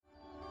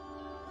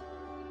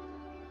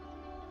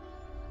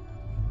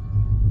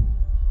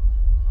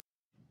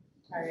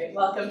All right,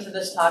 welcome to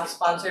this talk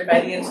sponsored by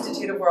the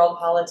Institute of World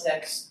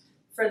Politics.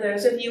 For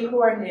those of you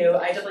who are new,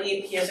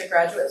 IWP is a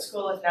graduate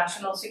school of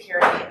national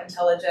security,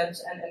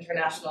 intelligence, and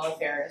international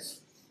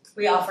affairs.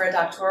 We offer a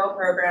doctoral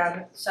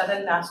program,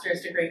 7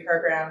 master's degree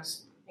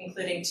programs,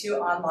 including 2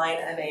 online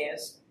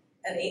MAs,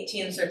 and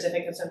 18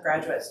 certificates of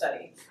graduate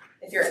study.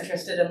 If you're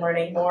interested in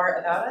learning more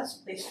about us,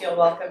 please feel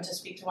welcome to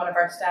speak to one of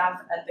our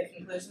staff at the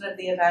conclusion of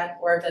the event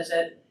or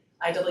visit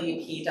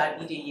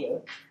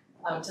iwp.edu.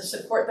 To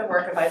support the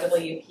work of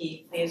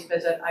IWP, please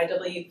visit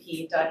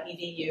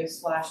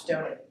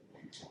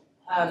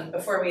iwp.edu/donate.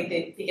 Before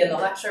we begin the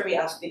lecture, we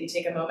ask that you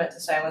take a moment to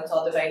silence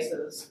all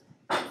devices.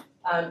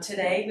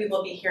 Today, we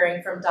will be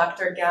hearing from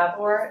Dr.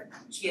 Gabor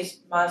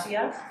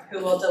Chismazia, who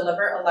will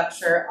deliver a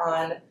lecture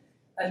on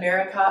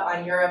America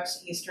on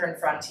Europe's Eastern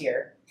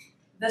Frontier.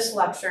 This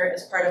lecture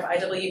is part of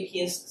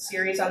IWP's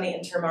series on the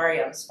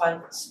Intermarium,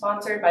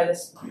 sponsored by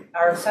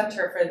our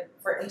Center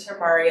for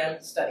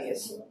Intermarium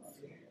Studies.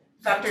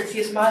 Dr.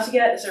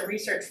 Chismazia is a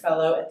research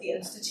fellow at the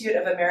Institute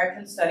of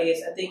American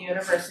Studies at the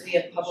University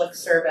of Public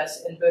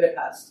Service in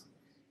Budapest.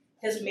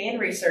 His main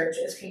research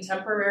is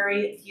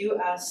contemporary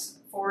U.S.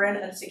 foreign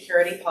and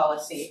security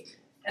policy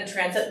and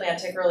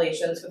transatlantic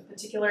relations with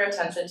particular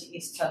attention to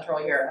East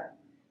Central Europe.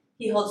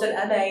 He holds an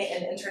MA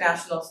in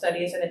International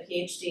Studies and a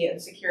PhD in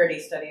Security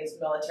Studies,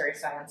 Military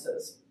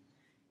Sciences.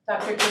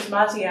 Dr.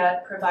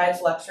 Chismazia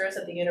provides lectures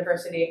at the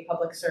University of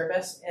Public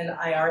Service in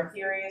IR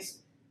theories,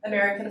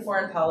 American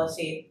foreign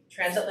policy,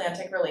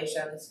 transatlantic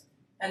relations,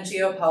 and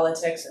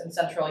geopolitics in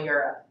Central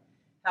Europe.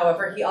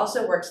 However, he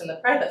also works in the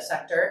private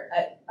sector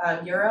at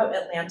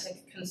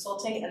Euro-Atlantic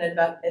Consulting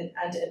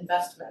and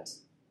Investment,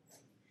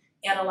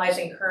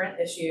 analyzing current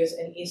issues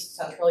in East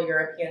Central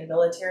European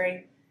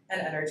military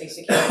and energy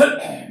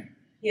security.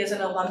 He is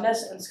an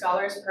alumnus and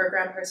Scholars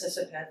Program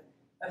participant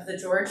of the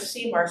George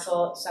C.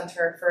 Marshall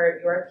Center for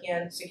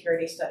European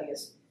Security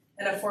Studies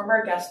and a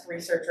former guest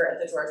researcher at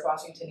the George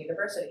Washington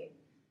University.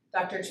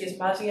 Dr.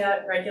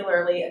 Chismazia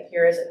regularly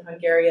appears in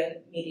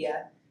Hungarian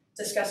media,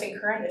 discussing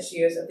current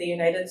issues of the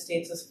United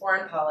States'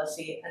 foreign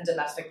policy and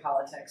domestic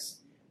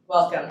politics.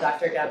 Welcome,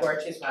 Dr. Gabor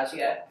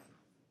Chismazia.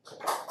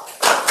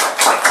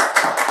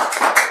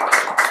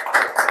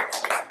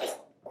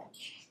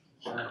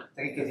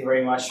 Thank you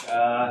very much.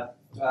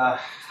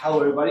 Hello,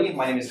 everybody.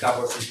 My name is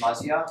Gabor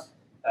Chismazia.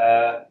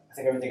 I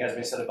think everything has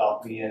been said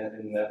about me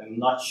in a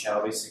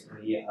nutshell,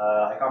 basically.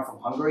 I come from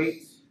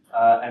Hungary.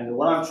 And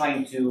what I'm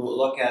trying to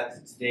look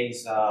at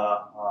today's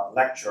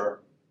lecture,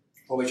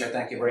 for which I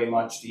thank you very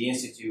much, the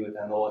Institute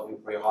and all of you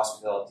for your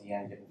hospitality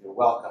and your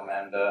welcome.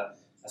 And a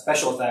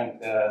special thank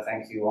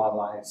you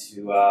online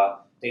to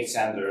Dave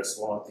Sanders,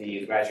 one of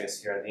the graduates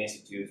here at the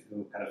Institute,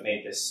 who kind of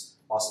made this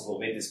possible,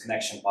 made this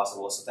connection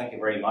possible. So thank you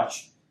very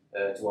much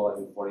to all of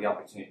you for the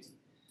opportunity.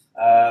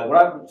 What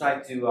I would try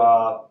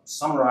to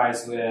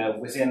summarize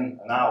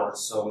within an hour or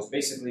so is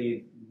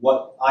basically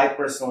what I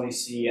personally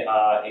see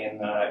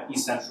in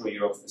East Central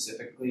Europe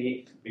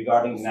specifically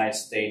regarding the United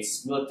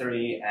States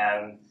military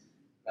and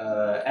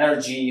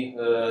energy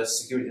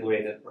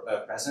security-related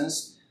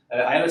presence.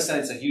 I understand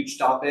it's a huge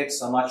topic,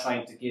 so I'm not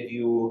trying to give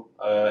you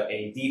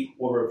a deep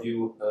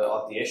overview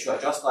of the issue.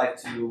 I'd just like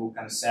to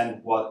kind of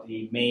send what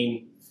the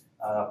main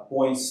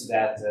points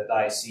that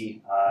I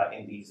see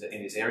in these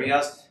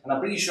areas. And I'm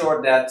pretty sure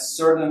that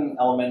certain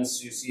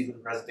elements you see in the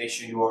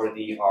presentation you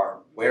already are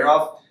aware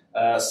of.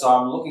 So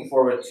I'm looking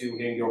forward to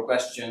hearing your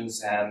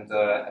questions and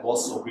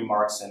also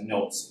remarks and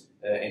notes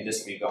in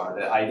this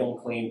regard. I don't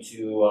claim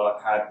to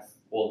have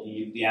all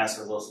the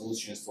answers or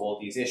solutions to all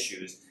these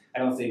issues. I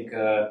don't think,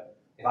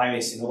 if I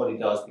may say, nobody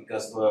does,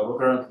 because we're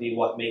currently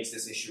what makes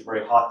this issue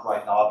very hot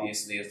right now,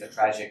 obviously, is the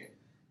tragic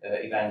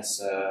events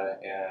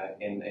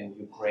in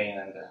Ukraine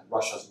and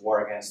Russia's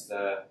war against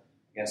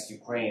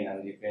Ukraine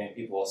and the Ukrainian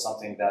people,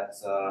 something that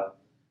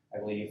I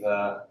believe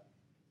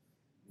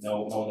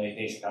no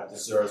nation kind of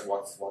deserves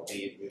what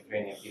the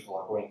Ukrainian people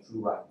are going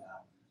through right now.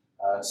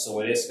 So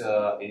it is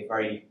a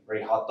very,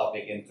 very hot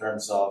topic in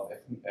terms of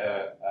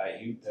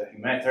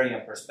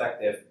humanitarian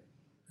perspective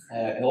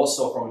and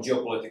also from a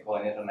geopolitical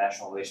and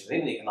international relations,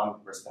 in the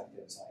economic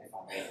perspective, if I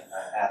may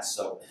add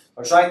so.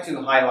 I'll try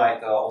to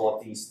highlight all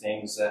of these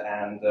things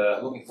and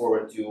looking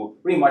forward to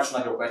pretty much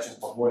not your questions,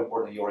 but more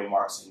importantly, your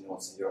remarks and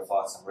notes and your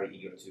thoughts. I'm very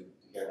eager to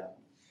hear them.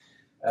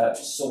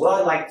 So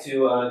what I'd like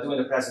to do in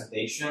the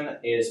presentation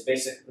is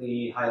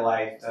basically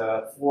highlight 2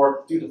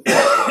 to 4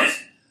 points.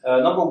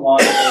 Number one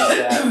is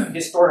that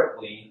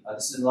historically,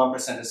 this is an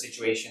unprecedented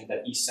situation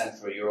that East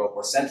Central Europe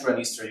or Central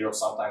and Eastern Europe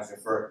sometimes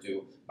referred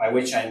to, by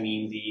which I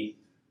mean the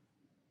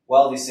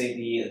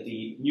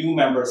new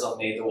members of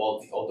NATO,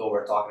 although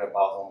we're talking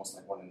about almost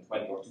like more than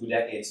 20 or 2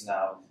 decades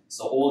now.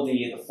 So all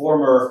the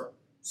former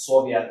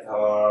Soviet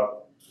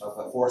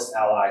forced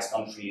allied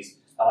countries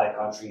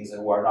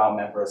who are now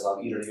members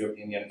of either the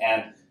European Union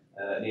and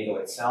NATO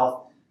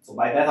itself. So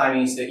by that I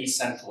mean the East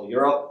Central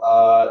Europe.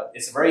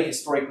 It's a very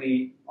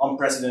historically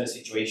unprecedented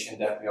situation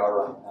that we are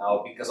right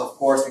now, because of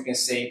course we can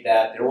say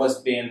that there has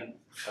been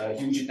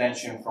huge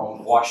attention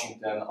from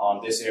Washington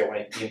on this area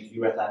when it came to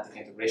Euro-Atlantic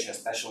integration,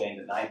 especially in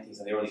the 90s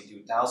and the early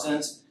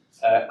 2000s.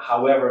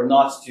 However,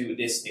 not to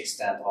this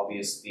extent,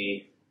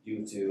 obviously,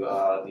 due to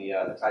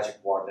the tragic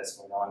war that's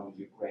going on in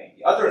Ukraine.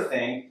 The other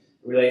thing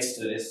relates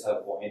to this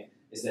point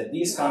is that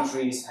these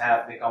countries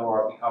have become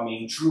or are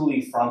becoming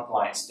truly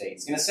frontline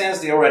states. In a sense,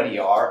 they already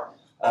are.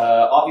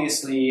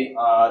 Obviously,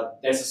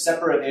 there's a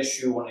separate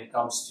issue when it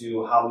comes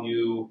to how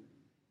you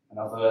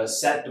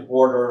set the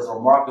borders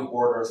or mark the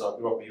borders of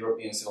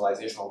European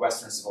civilization or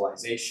Western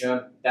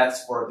civilization.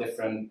 That's for a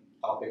different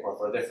topic or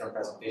for a different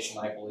presentation,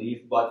 I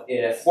believe. But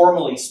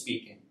formally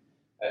speaking,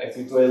 if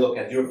we really look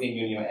at European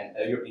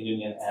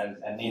Union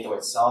and NATO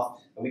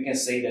itself, we can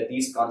say that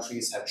these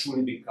countries have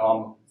truly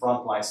become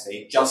frontline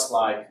states, just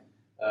like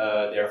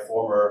their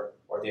former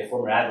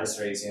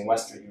adversaries in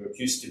Western Europe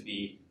used to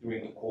be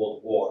during the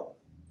Cold War.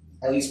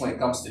 At least when it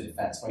comes to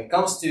defense. When it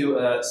comes to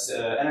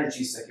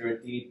energy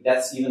security,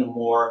 that's even a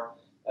more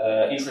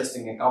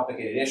interesting and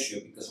complicated issue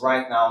because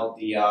right now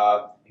the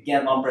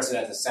again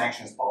unprecedented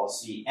sanctions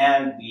policy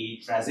and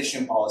the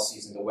transition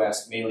policies in the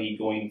West, mainly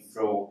going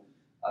through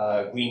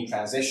green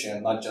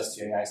transition, not just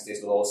the United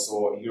States but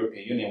also the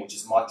European Union, which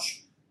is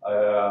much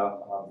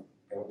a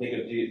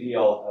bigger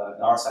deal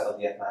on our side of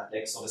the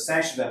Atlantic. So the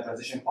sanctions and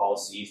transition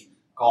policies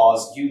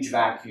cause huge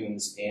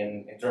vacuums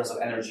in terms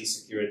of energy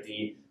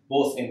security,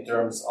 both in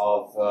terms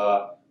of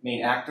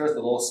main actors,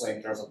 but also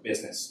in terms of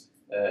business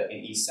in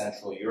East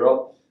Central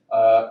Europe.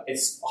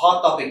 It's a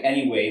hot topic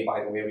anyway,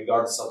 by the way,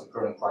 regardless of the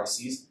current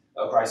crisis.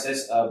 But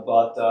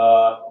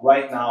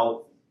right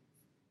now,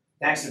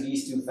 thanks to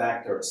these two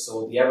factors,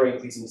 so the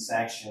ever-increasing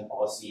sanction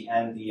policy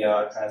and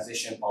the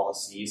transition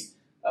policies,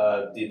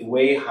 the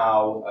way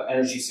how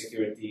energy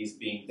security is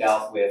being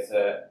dealt with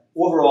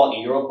overall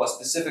in Europe, but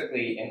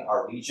specifically in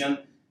our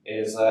region,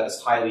 is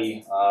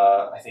highly,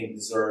 I think,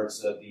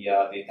 deserves the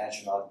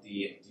attention of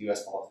the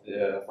U.S.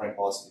 foreign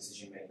policy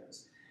decision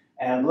makers.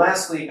 And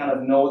lastly, kind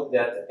of note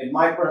that in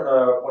my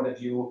point of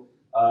view,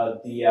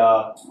 regarding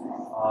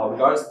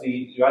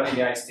the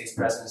United States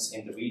presence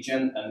in the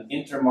region, an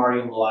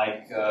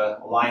intermarine-like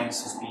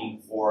alliance is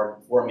being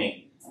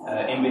forming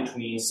in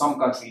between some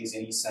countries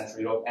in East Central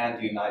Europe and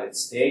the United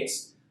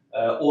States.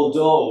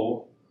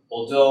 Although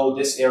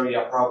this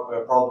area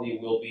probably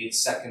will be its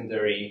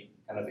secondary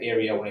kind of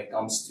area when it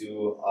comes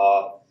to,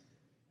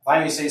 if I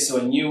may say so,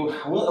 we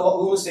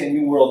won't say a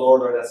new world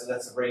order.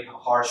 That's a very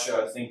harsh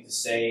thing to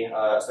say,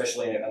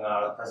 especially in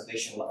a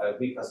presentation,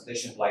 big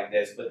presentations like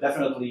this. But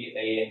definitely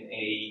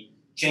a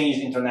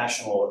changed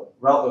international,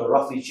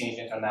 roughly changed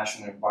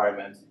international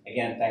environment.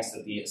 Again, thanks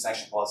to the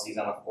sanction policies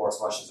and of course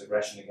Russia's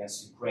aggression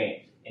against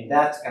Ukraine. In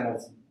that kind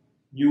of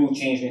new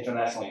changed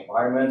international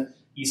environment,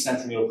 East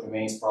Central Europe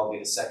remains probably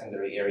the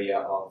secondary area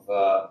of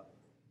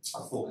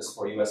focus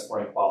for U.S.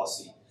 foreign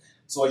policy.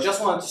 So I just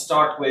wanted to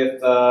start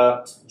with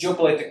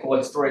geopolitical,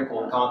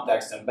 historical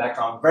context and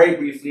background very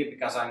briefly,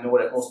 because I know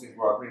that most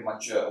people are pretty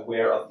much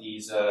aware of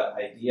these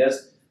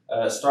ideas,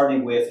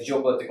 starting with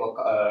geopolitical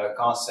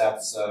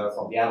concepts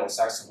from the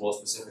Anglo-Saxon world,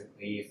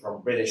 specifically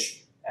from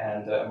British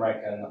and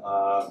American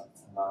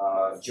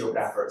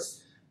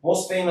geographers.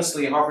 Most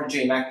famously, Harvard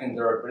J.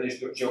 Mackinder, a British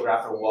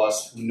geographer, who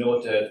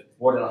noted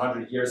more than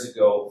 100 years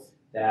ago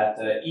that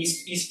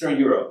Eastern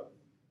Europe,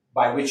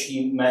 by which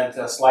he meant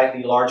a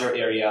slightly larger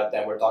area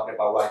than we're talking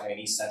about right now in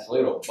East Central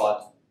Europe,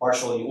 but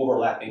partially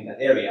overlapping that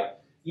area.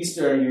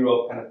 Eastern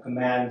Europe kind of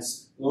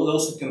commands,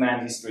 those who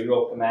command Eastern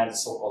Europe command the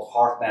so-called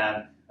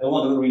heartland. I don't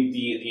want to read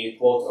the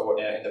quote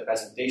in the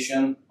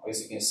presentation,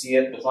 obviously you can see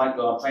it, but what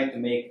I'm trying to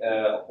make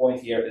a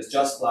point here is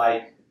just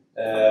like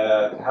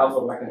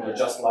Harvard Mackinder,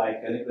 just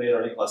like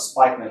Nicholas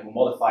Spikeman, who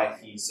modified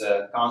his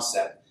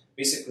concept,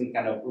 basically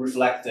kind of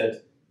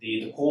reflected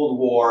the Cold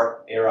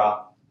War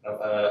era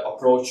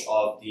approach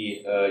of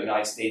the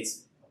United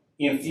States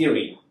in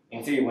theory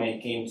when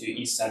it came to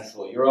East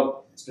Central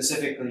Europe,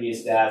 specifically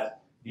is that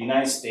the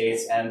United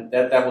States, and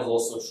that was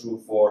also true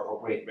for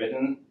Great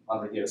Britain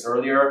 100 years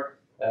earlier,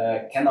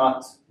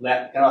 cannot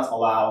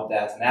allow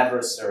that an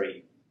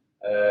adversary,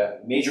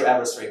 major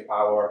adversary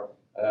power,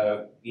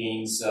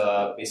 gains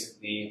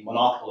basically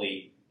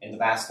monopoly in the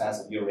vast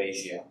lands of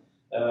Eurasia.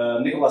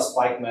 Nicholas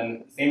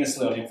Spikeman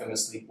famously or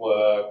infamously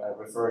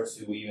referred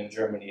to even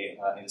Germany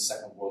in the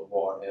Second World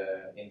War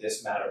in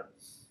this matter.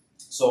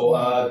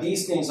 So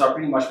these things are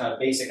pretty much kind of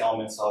basic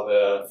elements of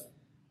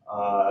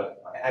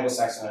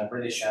Anglo-Saxon and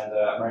British and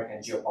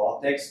American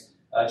geopolitics.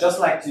 Just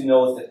like to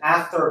note that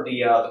after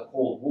the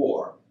Cold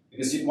War,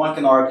 because one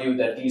can argue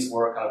that these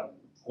were kind of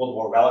Cold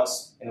War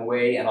relics in a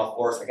way, and of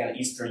course again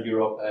Eastern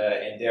Europe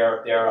in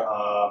their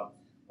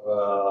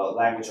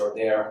language or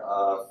their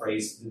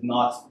phrase did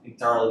not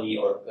entirely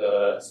or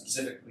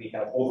specifically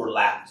kind of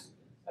overlapped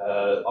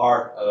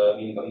our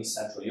meaning of East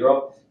Central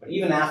Europe. But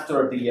even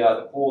after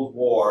the Cold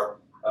War,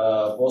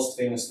 most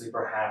famously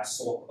perhaps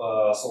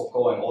Saul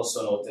Cohen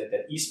also noted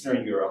that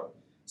Eastern Europe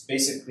is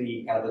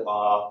basically kind of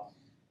a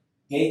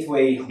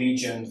gateway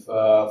region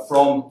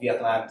from the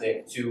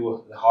Atlantic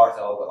to the heart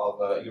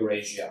of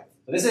Eurasia.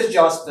 But this is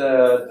just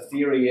the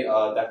theory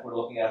that we're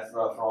looking at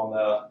from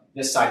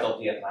this side of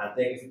the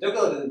Atlantic. If you take a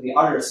look at the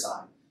other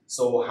side,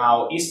 so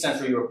how East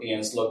Central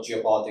Europeans look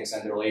geopolitics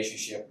and the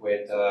relationship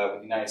with the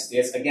United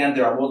States, again,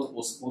 there are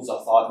multiple schools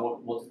of thought,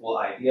 multiple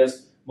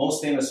ideas.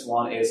 Most famous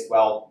one is,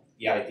 well,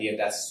 the idea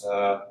that's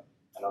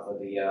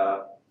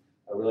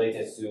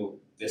related to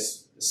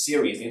this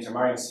series, the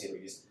Intermarine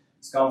series.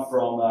 It's come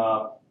from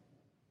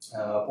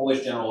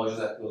Polish General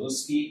Józef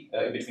Piłsudski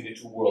in between the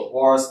two world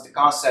wars. The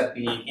concept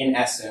being, in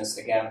essence,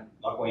 again,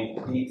 not going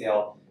into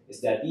detail,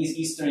 is that these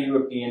East Central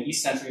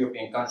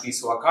European countries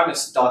who are kind of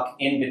stuck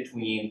in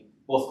between,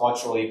 both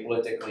culturally,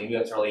 politically,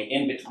 militarily,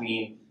 in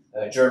between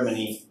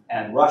Germany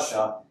and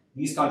Russia,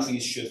 these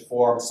countries should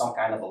form some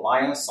kind of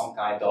alliance, some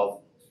kind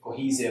of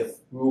cohesive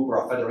group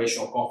or a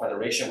federation or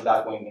confederation,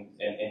 without going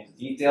into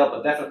detail,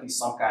 but definitely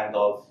some kind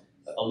of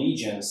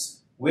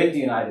allegiance with the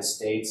United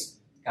States,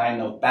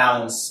 kind of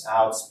balance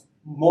out,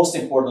 most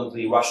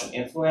importantly, Russian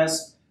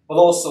influence, but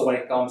also when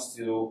it comes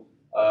to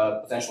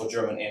potential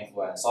German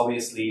influence,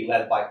 obviously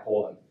led by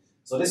Poland.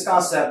 So this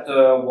concept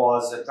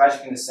was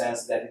tragic in the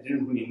sense that it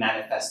didn't really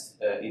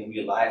manifest in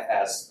real life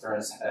as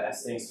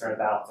things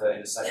turned out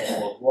in the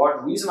Second World War.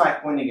 The reason I'm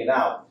pointing it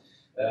out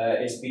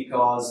is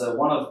because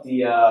one of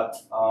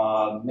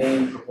the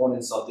main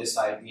proponents of this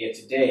idea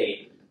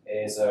today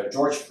is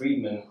George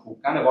Friedman, who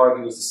kind of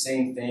argues the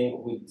same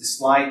thing with the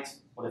slight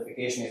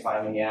modification, if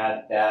I may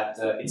add, that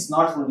it's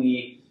not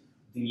really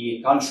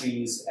the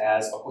countries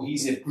as a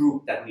cohesive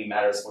group that really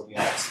matters for the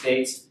United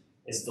States.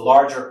 It's the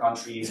larger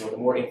countries or the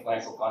more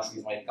influential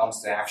countries when it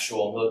comes to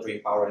actual military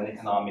power and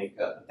economic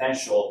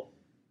potential,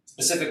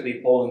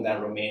 specifically Poland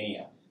and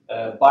Romania.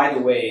 By the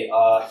way,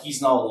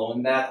 he's not alone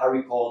in that. I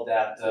recall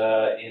that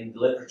in the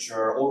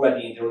literature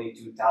already in the early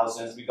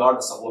 2000s,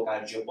 regardless of what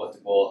kind of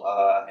geopolitical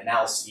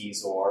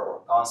analyses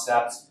or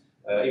concepts,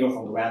 even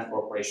from the Rand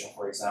Corporation,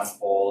 for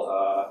example,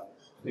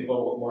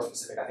 people more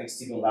specific, I think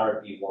Stephen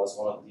Larrabee was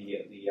one of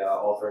the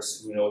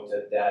authors who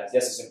noted that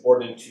yes, it's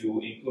important to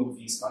include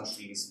these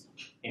countries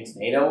into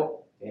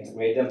NATO, to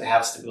integrate them, to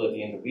have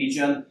stability in the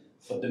region.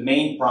 But the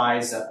main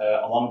prize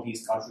among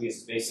these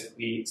countries,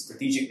 basically,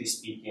 strategically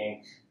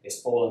speaking, is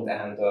Poland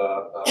and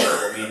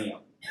Romania.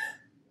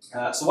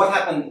 So what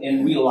happened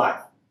in real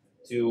life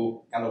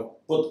to kind of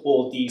put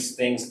all these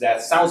things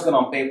that sounds good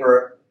on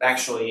paper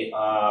actually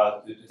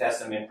to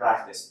test them in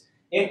practice?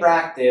 In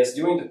practice,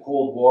 during the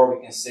Cold War,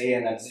 we can say,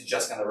 and this is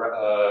just kind of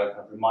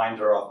a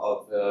reminder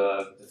of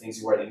the things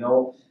you already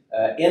know,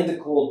 in the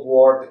Cold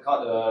War,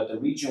 the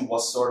region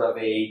was sort of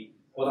a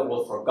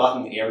quote-unquote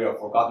forgotten area, or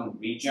forgotten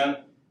region,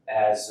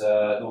 as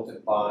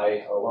noted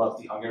by one of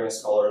the Hungarian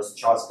scholars,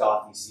 Charles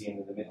Gott, you see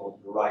in the middle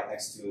to the right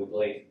next to the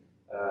late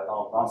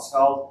Donald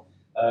Rumsfeld.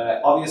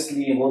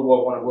 Obviously, in World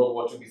War I and World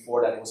War II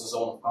before that, it was a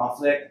zone of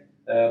conflict.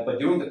 But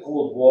during the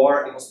Cold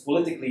War, it was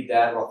politically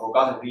dead or a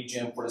forgotten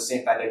region for the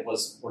same fact that it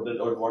was, or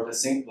the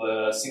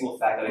single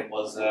fact that it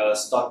was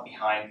stuck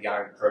behind the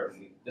Iron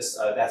Curtain,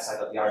 that side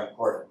of the Iron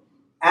Curtain.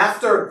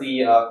 After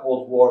the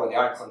Cold War, when the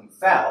Iron Curtain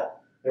fell,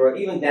 there were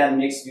even then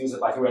mixed views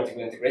about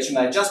theoretical integration.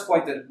 I just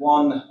pointed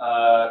one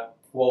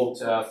quote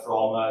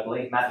from the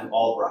late Madeleine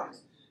Albright,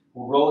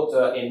 who wrote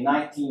in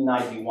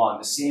 1991,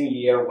 the same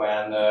year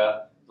when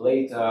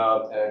late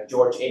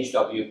George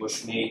H.W.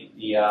 Bush made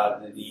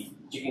the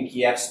Chicken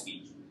Kiev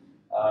speech,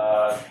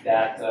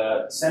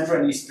 that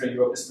Central and Eastern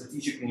Europe is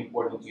strategically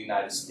important to the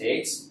United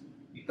States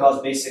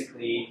because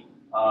basically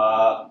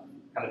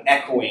kind of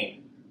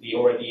echoing the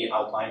already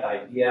outlined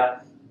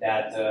idea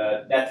that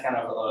that kind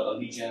of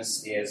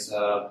allegiance is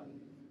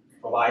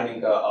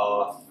providing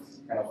a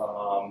kind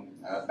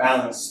of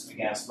balance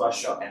against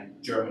Russia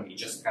and Germany,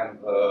 just kind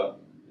of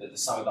to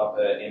sum it up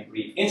in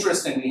brief.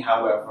 Interestingly,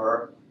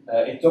 however,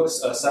 it took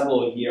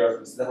several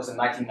years, that was in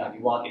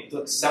 1991, it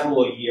took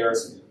several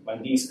years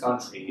when these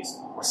countries,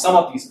 or some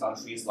of these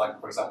countries, like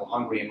for example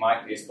Hungary in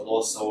my case, but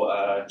also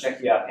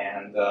Czechia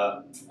and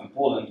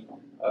Poland,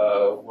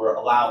 were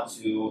allowed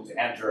to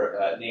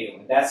enter NATO.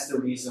 And that's the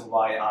reason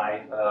why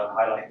I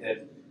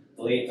highlighted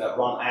the late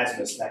Ron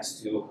Asmus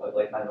next to the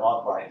late Madeleine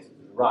Albright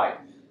to the right.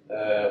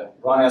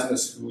 Ron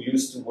Asmus, who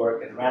used to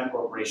work at the Rand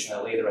Corporation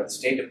and later at the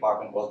State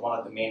Department, was one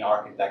of the main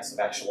architects of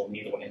actual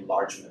NATO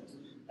enlargement.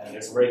 And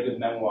there's a very good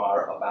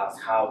memoir about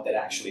how that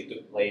actually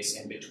took place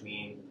in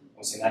between, I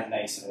would say,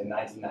 1997 and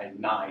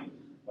 1999,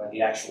 when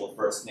the actual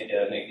first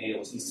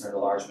NATO's Eastern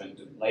enlargement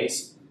took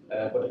place.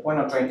 But the point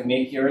I'm trying to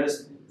make here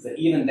is that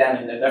even then,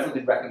 and I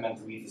definitely recommend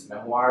to read his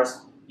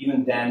memoirs,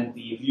 even then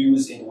the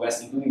views in the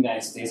West, including the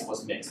United States,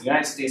 was mixed. The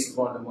United States was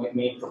one of the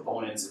main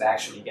proponents of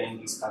actually getting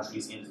these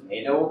countries into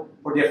NATO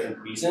for different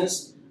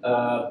reasons.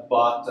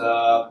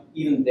 But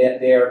even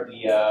there,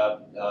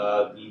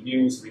 the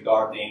views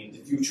regarding the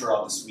future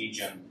of this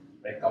region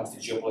when it comes to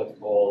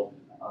geopolitical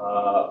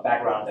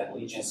background and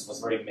allegiance was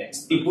very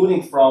mixed,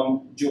 including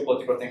from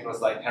geopolitical thinkers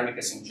like Henry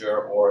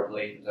Kissinger or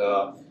late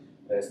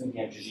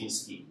Zbigniew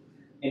Brzezinski.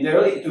 In the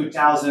early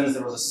 2000s,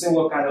 there was a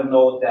similar kind of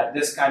note that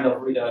these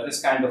countries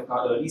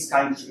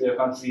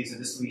in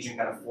this region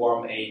kind of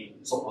form a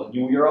so-called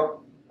New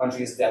Europe,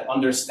 countries that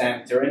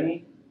understand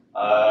tyranny,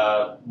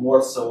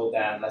 more so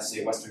than, let's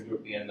say, Western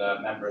European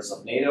members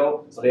of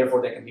NATO. So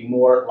therefore, they can be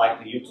more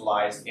likely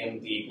utilized in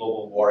the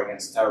global war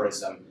against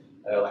terrorism,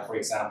 like, for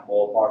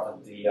example, part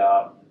of the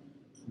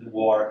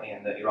war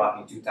in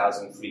Iraq in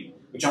 2003,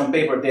 which on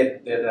paper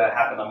did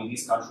happen. I mean,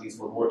 these countries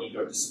were more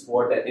eager to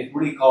support that. It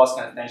really caused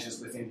kind of tensions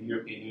within the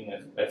European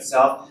Union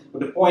itself. But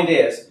the point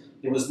is,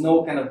 there was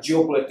no kind of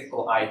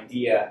geopolitical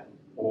idea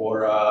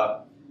or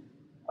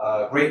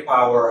great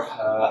power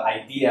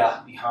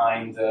idea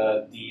behind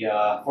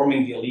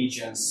forming the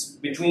allegiance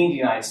between the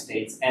United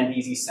States and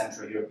these East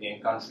Central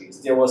European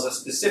countries. There was a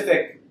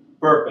specific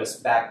purpose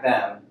back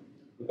then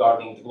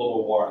regarding the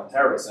global war on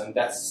terrorism.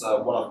 That's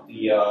one of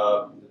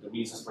the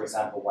reasons, for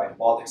example, why the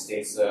Baltic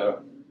states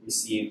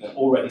received an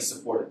already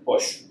supported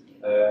push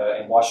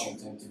in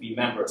Washington to be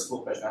members,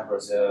 full-fledged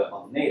members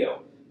of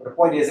NATO. But the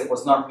point is, it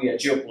was not really a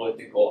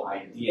geopolitical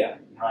idea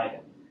behind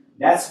it.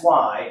 That's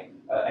why,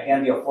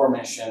 again, the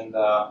aforementioned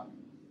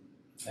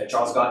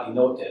Charles Gotti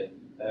noted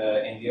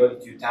in the early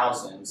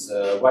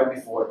 2000s, right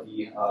before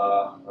the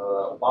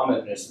Obama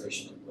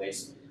administration took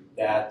place,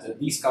 that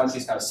these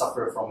countries kind of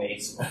suffer from a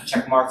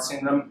checkmark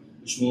syndrome,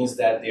 which means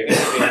that they're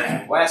integrated in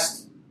the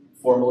West,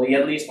 formally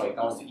at least, when it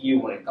comes to EU,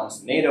 when it comes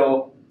to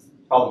NATO,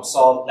 problem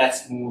solved,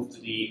 let's move to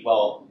the,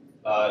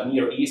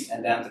 Near East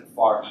and then to the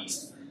Far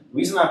East. The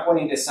reason I'm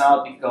pointing this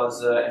out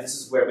because, and this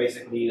is where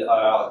basically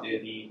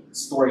the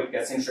story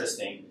gets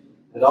interesting,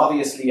 that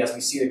obviously as we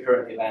see the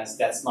current events,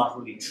 that's not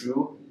really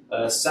true.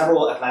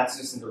 Several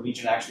Atlanticists in the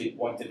region actually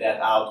pointed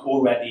that out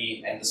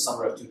already in the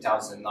summer of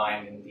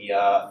 2009 in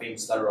the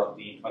famous letter of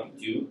the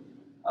 22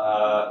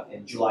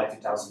 in July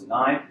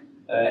 2009.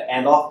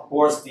 And of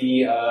course,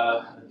 the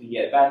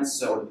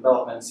events or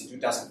developments in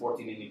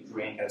 2014 in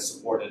Ukraine kind of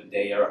supported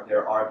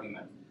their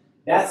argument.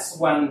 That's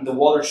when the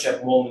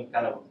watershed moment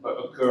kind of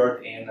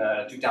occurred in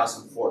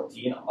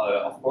 2014.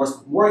 Of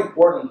course, more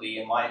importantly,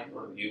 in my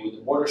view,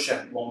 the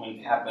watershed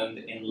moment happened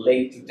in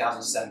late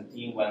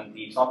 2017 when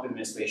the Trump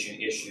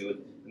administration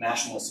issued the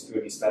National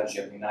Security Strategy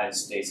of the United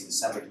States in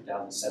December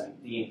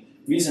 2017.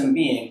 Reason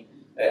being,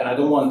 and I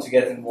don't want to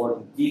get into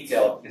more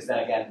detail because then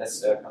again,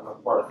 that's kind of a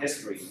part of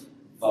history.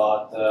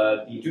 But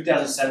the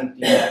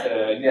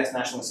 2017 U.S.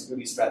 National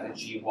Security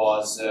Strategy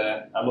was,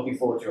 I'm looking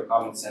forward to your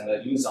comments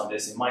and views on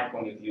this, in my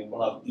point of view,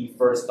 one of the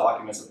first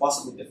documents, or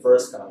possibly the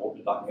first kind of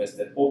open documents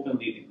that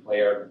openly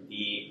declared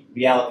the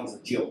realities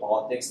of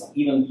geopolitics, like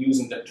even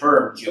using the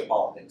term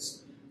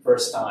geopolitics,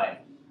 first time,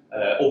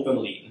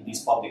 openly in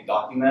these public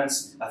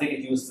documents. I think it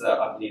used,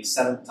 I believe,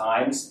 7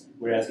 times,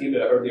 whereas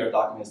even earlier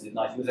documents did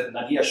not use it.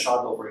 Nadia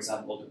Shadlo, for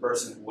example, the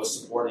person who was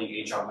supporting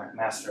H.R.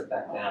 McMaster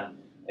back then,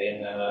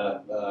 in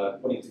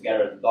putting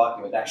together the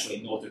document,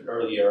 actually noted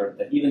earlier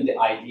that even the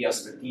idea of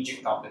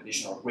strategic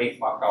competition or great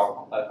power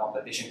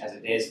competition as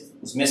it is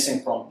was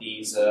missing from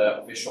these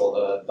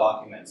official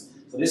documents.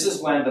 So this is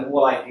when the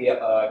whole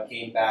idea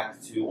came back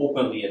to,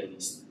 openly at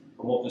least,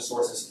 from open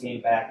sources,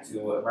 came back to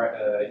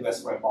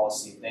U.S. foreign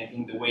policy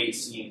thinking the way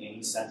it's seen in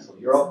East Central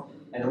Europe.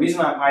 And the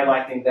reason I'm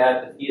highlighting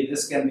that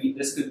this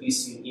could be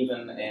seen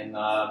even in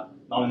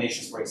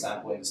nominations, for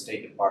example, in the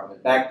State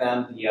Department. Back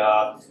then, the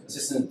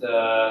Assistant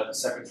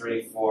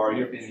Secretary for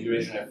European and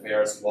Eurasian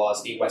Affairs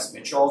was A. West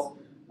Mitchell,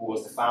 who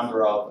was the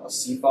founder of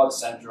CEPA,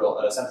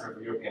 the Center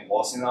for European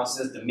Policy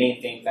Analysis, the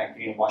main think tank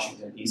here in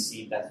Washington,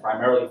 D.C. that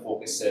primarily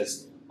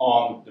focuses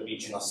on the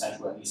region of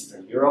Central and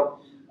Eastern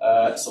Europe.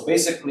 So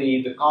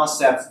basically, the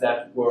concepts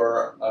that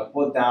were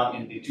put down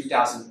in the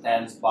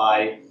 2010s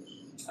by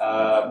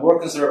more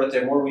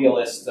conservative, more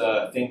realist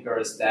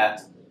thinkers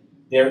that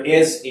there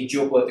is a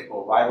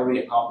geopolitical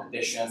rivalry, a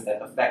competition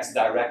that affects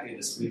directly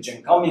this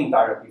region, coming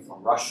directly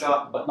from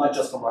Russia, but not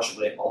just from Russia,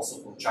 but also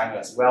from China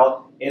as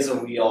well, is a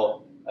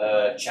real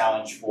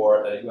challenge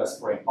for U.S.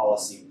 foreign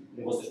policy.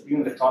 It was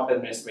during the Trump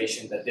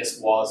administration that this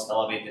was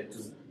elevated to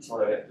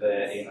sort of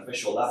an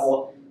official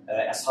level,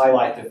 as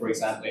highlighted, for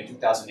example, in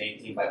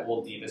 2018 by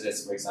all the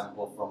visits, for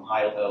example, from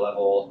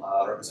high-level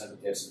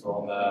representatives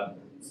from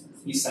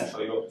East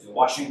Central Europe to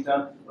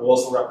Washington, but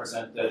also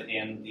represented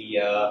in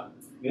the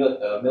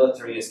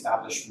military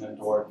establishment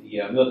or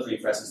the military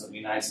presence of the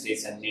United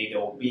States and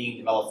NATO being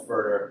developed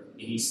further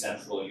in East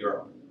Central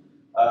Europe.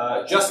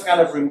 Just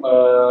kind of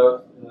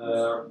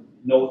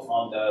note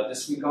on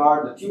this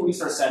regard, the Pew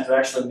Research Center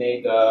actually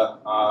made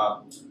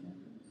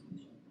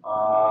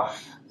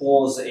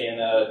polls in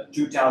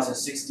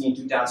 2016,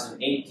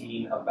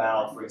 2018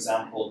 about, for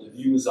example, the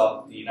views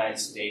of the United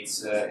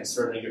States in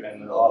certain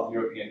and a lot of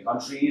European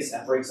countries.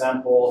 And for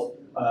example,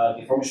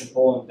 the formation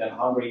Poland and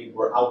Hungary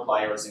were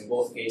outliers in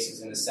both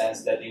cases in the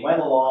sense that they went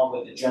along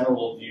with the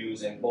general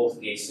views in both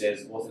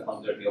cases, both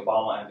under the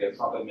Obama and the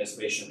Trump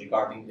administration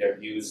regarding their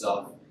views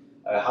of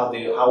how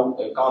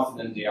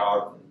confident they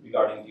are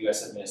regarding the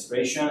U.S.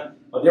 administration.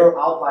 But they were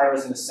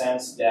outliers in the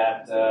sense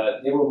that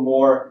they were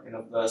more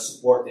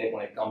supportive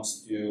when it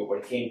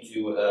came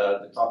to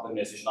the Trump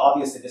administration.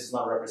 Obviously, this is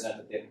not a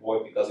representative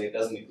vote because it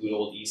doesn't include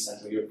all the East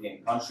Central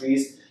European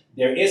countries.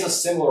 There is a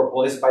similar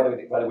poll. This is, by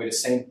the way, the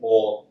same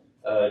poll,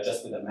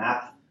 just with a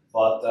map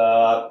But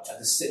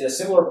a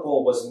similar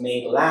poll was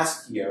made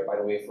last year, by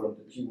the way, from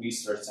the Pew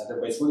Research Center,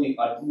 but it's really,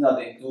 I did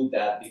not include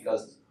that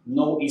because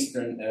no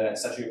Eastern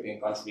Central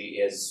European country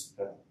is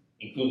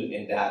included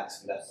in that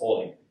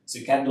polling. So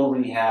you don't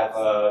really have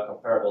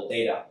comparable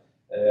data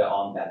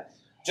on that.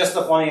 Just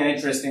a funny and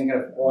interesting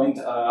kind of point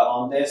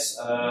on this.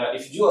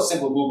 If you do a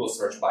simple Google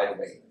search, by the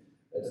way,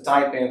 to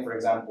type in, for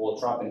example,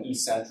 Trump in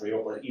East Central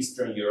Europe or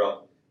Eastern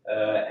Europe,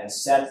 and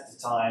set the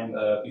time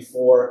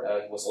before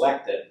he was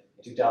elected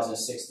in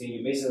 2016,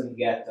 you basically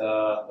get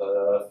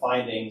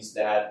findings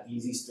that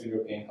these Eastern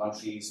European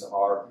countries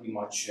are pretty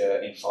much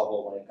in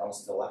trouble when it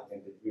comes to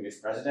electing the previous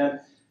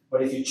president.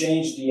 But if you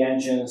change the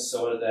engine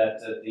so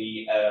that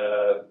the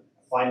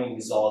finding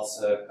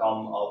results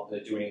come up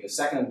during the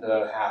second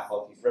half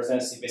of his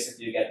presidency,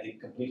 basically you get the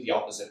completely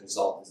opposite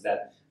result, is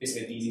that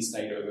basically these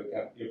Eastern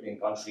European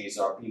countries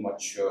are pretty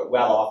much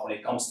well off when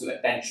it comes to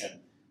attention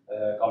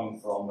coming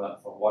from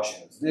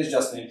Washington. So this is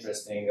just an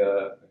interesting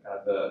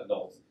kind of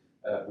note,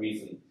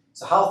 briefly.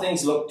 So how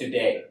things look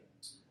today.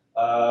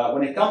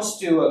 When it comes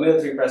to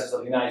military presence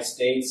of the United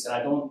States, and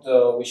I don't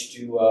wish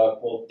to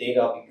quote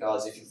data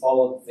because if you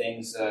follow the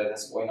things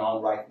that's going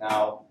on right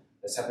now,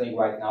 that's happening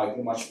right now, you're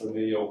pretty much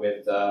familiar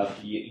with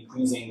the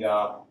increasing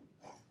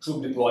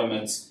troop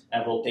deployments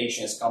and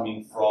rotations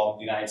coming from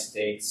the United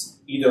States,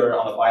 either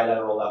on a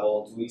bilateral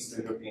level to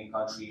Eastern European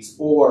countries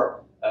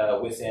or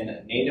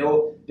within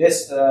NATO.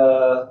 This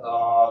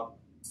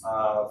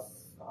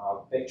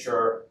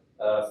picture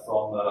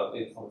from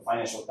the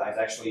Financial Times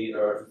actually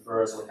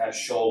refers or kind of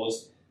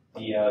shows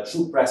the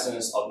troop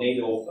presence of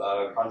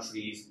NATO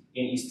countries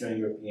in Eastern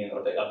European or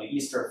on the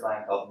eastern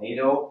flank of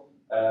NATO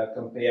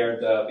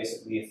compared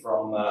basically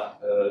from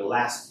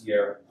last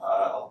year,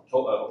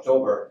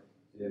 October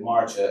to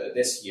March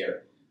this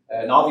year.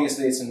 And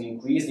obviously it's an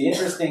increase. The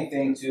interesting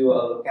thing to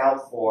look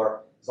out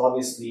for is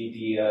obviously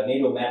the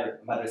NATO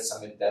Madrid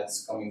summit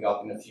that's coming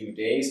up in a few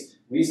days.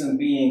 Reason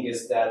being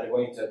is that they're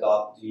going to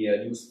adopt the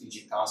new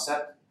strategic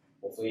concept,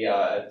 hopefully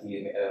at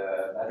the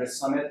Madrid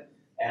summit,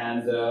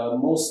 and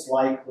most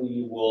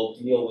likely will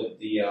deal with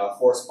the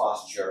force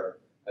posture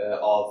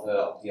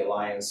of the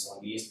alliance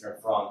on the Eastern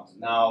Front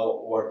now,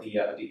 or the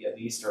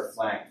Eastern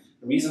flank.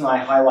 The reason I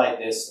highlight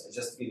this,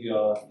 just to give you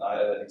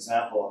an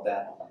example of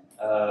that,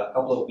 a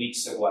couple of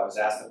weeks ago I was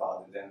asked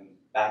about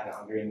it back in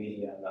Hungarian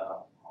media and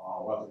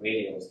on one of the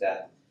radios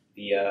that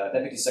the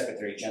Deputy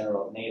Secretary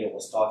General of NATO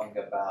was talking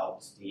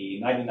about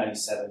the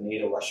 1997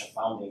 NATO-Russia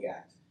Founding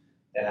Act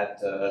that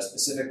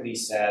specifically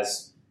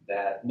says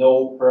that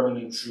no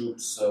permanent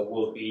troops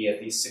will be, at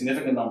least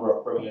significant number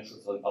of permanent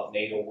troops of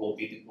NATO will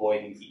be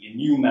deployed in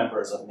new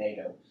members of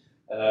NATO.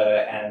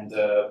 And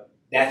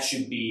that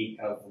should be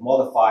kind of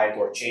modified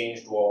or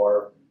changed,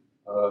 or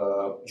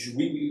we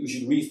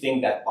should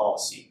rethink that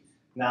policy.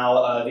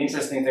 Now, the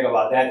interesting thing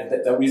about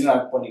that, the reason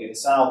I'm pointing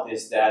this out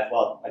is that,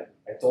 well,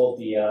 I told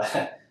the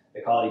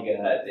colleague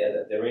at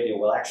the radio,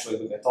 well, actually,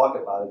 we can talk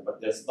about it, but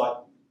there's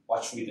not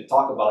much we to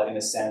talk about in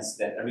a sense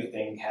that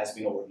everything has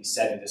been already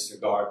said in this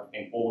regard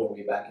and all the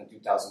way back in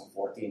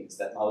 2014. It's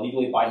that not a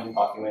legally binding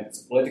document,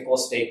 it's a political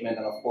statement,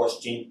 and of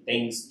course,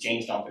 things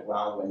changed on the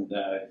ground when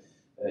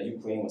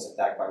Ukraine was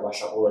attacked by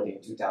Russia already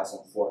in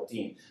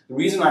 2014. The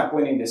reason I'm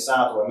pointing this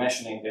out or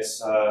mentioning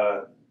this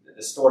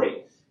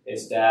story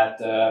is that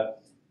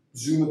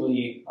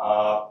presumably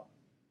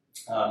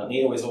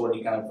NATO is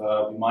already kind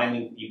of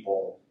reminding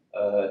people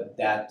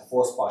that the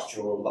force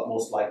posture will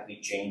most likely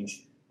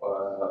change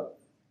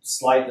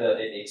slight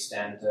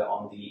extent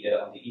on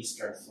the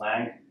eastern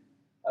flank,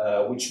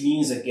 which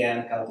means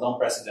again kind of an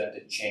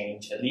unprecedented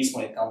change, at least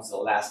when it comes to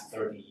the last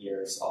 30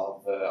 years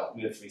of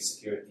military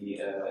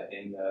security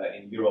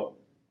in Europe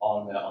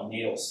on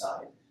NATO's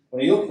side.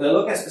 When you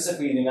look at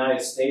specifically the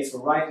United States, the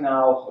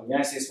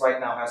United States right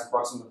now has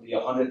approximately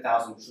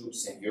 100,000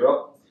 troops in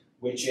Europe,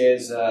 which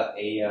is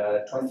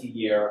a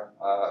 20-year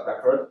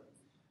record.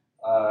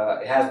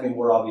 It has been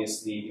more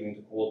obviously during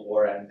the Cold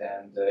War and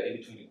in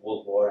between the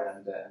Cold War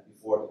and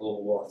before the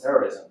global war on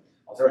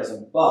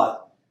terrorism.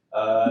 But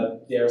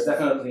there's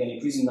definitely an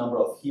increasing number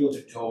of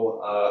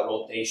heel-to-toe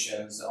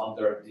rotations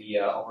under the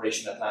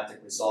Operation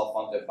Atlantic Resolve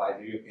funded by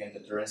the European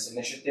Deterrence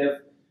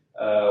Initiative,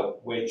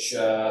 which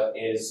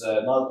is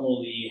not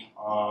only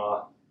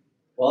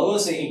well, I will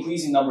say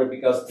increasing number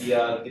because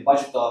the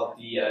budget of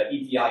the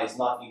EDI is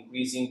not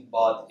increasing,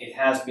 but it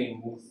has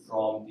been moved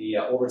from the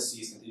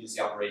overseas contingency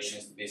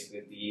operations to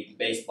basically the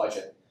base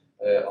budget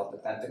of the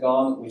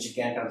Pentagon, which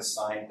again kind of a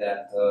sign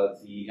that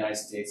the United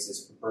States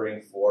is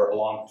preparing for a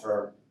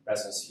long-term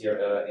presence here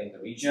in the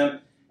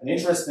region. And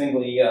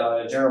interestingly,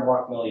 General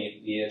Mark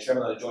Milley, the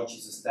chairman of the Joint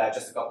Chiefs of Staff,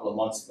 just a couple of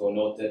months ago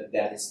noted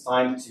that it's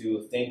time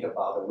to think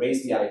about or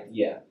raise the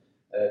idea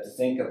to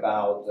think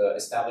about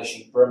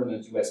establishing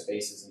permanent U.S.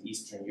 bases in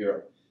Eastern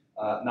Europe.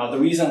 Now, the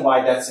reason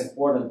why that's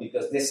important,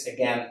 because this,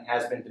 again,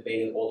 has been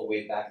debated all the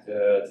way back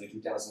to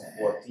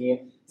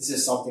 2014. This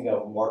is something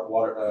of a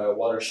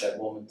watershed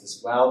moment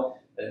as well.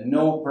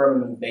 No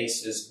permanent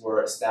bases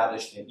were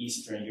established in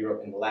Eastern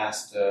Europe in the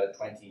last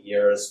 20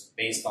 years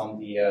based on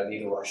the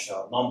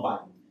NATO-Russia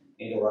non-binding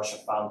NATO-Russia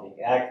Founding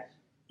Act.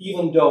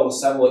 even though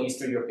several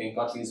Eastern European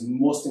countries,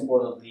 most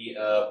importantly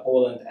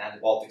Poland and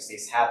the Baltic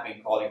states, have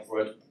been calling for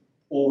it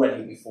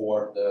already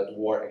before the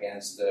war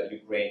against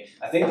Ukraine.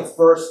 I think the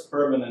first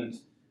permanent,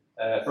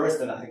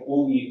 and I think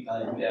only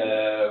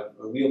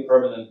real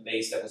permanent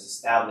base that was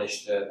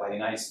established by the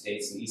United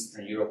States in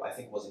Eastern Europe, I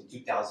think was in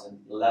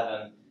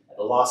 2011 at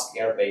the Lask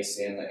Air Base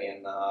in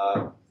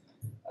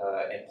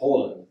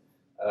Poland,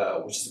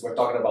 which is, we're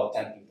talking about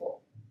 10 people.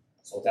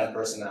 So 10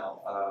 personnel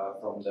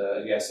from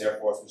the US Air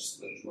Force,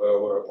 which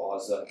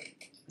was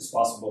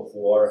responsible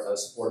for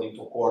supporting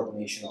the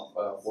coordination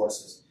of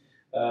forces.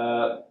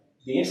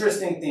 The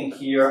interesting thing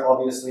here,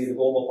 obviously, the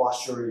Global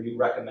Posture Review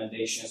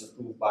recommendations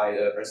approved by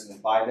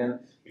President Biden,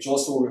 which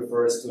also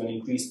refers to an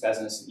increased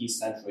presence in East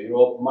Central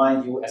Europe,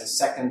 mind you, as a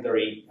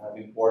secondary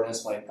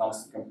importance when it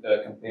comes to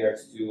compared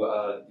to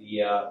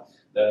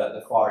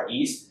the Far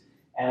East.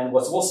 And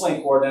what's also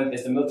important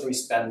is the military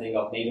spending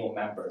of NATO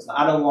members. Now,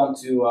 I don't want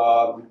to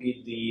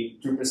repeat the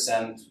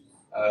 2%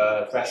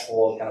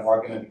 threshold kind of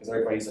argument because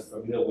everybody's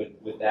familiar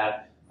with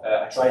that.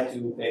 I tried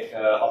to pick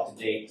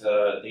up-to-date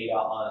data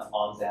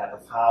on that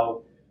of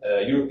how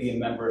European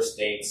member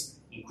states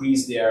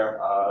increased their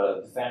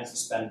defense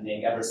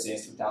spending ever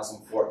since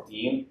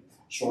 2014,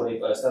 steadily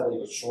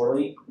but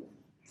surely.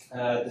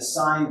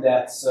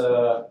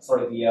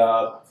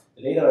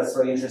 The data that's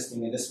very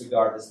interesting in this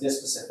regard is this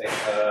specific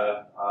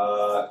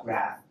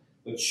graph,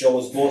 which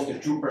shows both the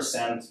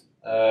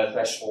 2%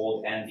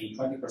 threshold and the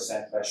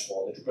 20%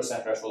 threshold. The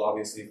 2% threshold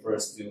obviously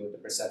refers to the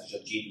percentage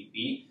of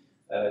GDP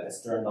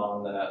that's turned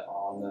on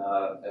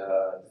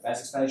defense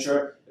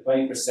expenditure. The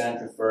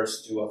 20%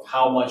 refers to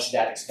how much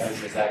that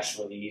expenditure is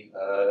actually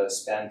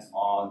spent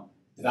on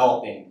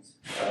developing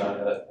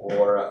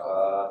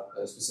or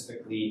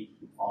specifically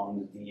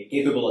on the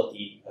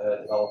capability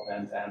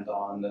development and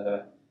on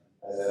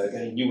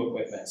getting new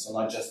equipment, so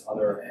not just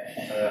other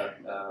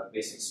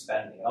basic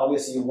spending. And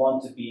obviously you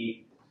want to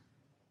be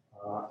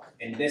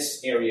in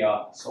this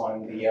area, so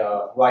on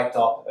the right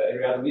top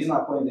area. The reason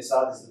I'm pointing this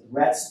out is that the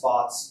red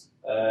spots,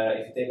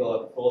 if you take a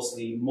look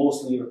closely,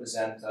 mostly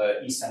represent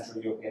East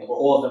Central European, or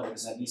all of them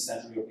represent East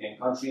Central European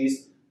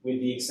countries, with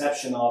the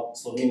exception of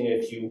Slovenia,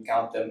 if you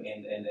count them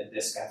in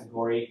this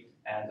category,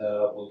 and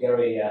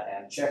Bulgaria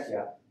and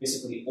Czechia.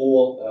 Basically,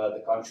 all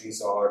the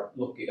countries are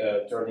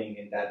turning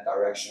in that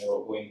direction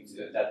or going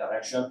to that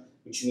direction,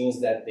 which means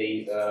that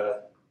they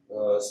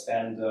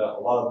spend a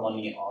lot of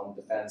money on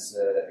defense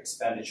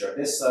expenditure.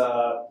 This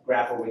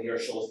graph over here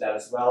shows that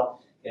as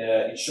well.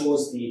 It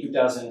shows the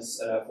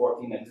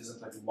 2014 and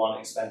 2021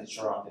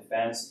 expenditure on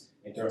defense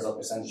in terms of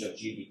percentage of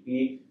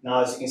GDP.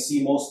 Now, as you can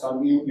see, most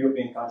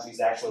European countries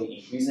actually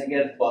increasing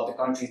it, but the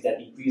countries that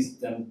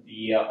increased them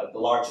the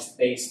largest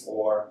pace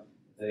or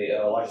the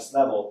largest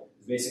level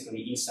is basically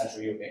East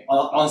Central European,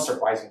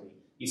 unsurprisingly,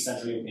 East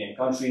Central European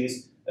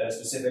countries.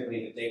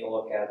 Specifically, if you take a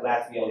look at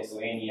Latvia,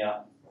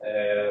 Lithuania,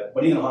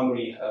 but even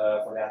Hungary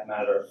for that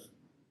matter,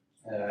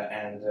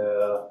 and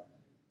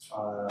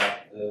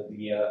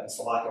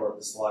Slovakia or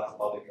the Slovak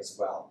Republic as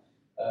well.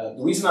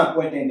 The reason I'm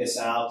pointing this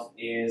out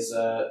is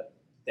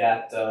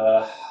that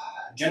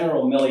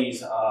General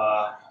Milley's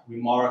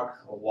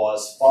remark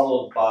was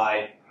followed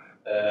by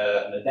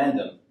an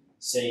addendum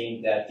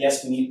saying that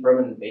yes, we need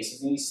permanent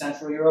bases in East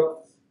Central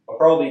Europe, but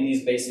probably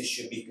these bases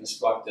should be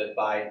constructed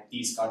by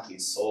these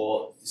countries.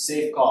 So to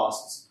save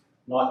costs,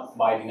 not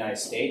by the United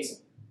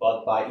States,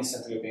 but by East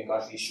Central European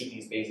countries, should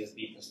these bases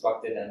be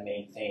constructed and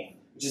maintained.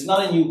 Which is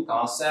not a new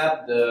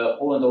concept.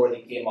 Poland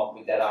already came up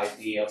with that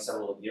idea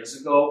several years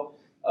ago,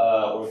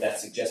 or that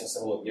suggestion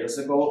several years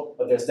ago,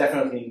 but there's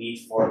definitely a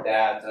need for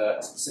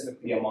that,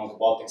 specifically among the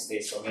Baltic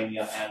states,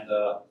 Romania and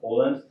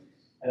Poland.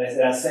 And as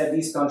I said,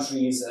 these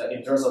countries,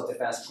 in terms of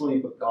defense, truly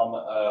become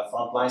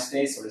frontline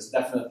states, so there's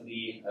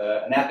definitely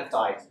an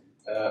appetite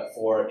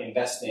for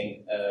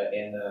investing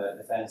in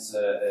defense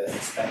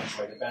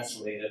expenditure,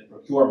 defense-related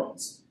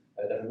procurements.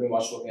 That we're very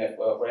much looking at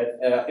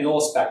in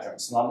all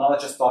spectrums. Not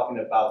just talking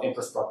about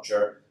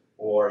infrastructure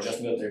or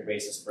just military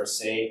bases per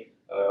se,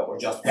 or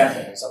just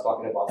weapons. I'm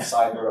talking about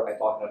cyber. I'm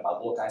talking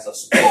about all kinds of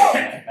support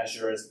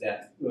measures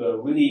that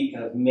really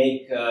kind of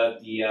make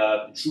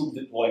the troop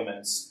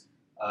deployments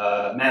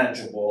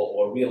manageable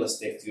or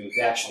realistic to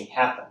actually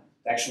happen,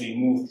 to actually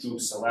move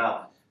troops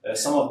around.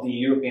 Some of the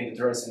European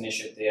Deterrence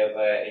Initiative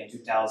in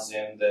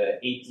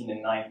 2018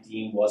 and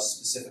 19 was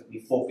specifically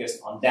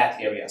focused on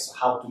that area, so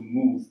how to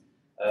move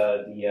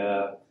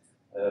the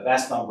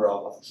vast number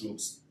of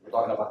troops, we're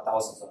talking about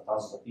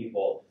thousands of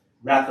people,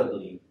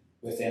 rapidly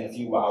within a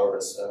few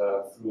hours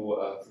through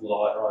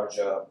large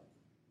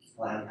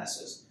land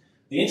masses.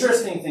 The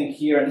interesting thing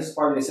here, and this is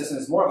part of the system,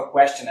 is more of a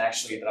question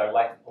actually that I'd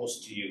like to pose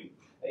to you.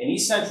 In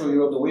East Central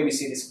Europe, the way we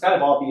see it, it's kind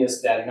of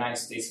obvious that the United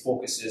States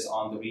focuses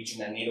on the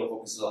region and NATO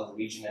focuses on the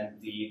region, and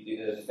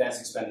the defense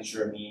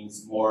expenditure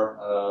means more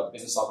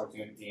business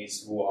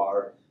opportunities who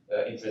are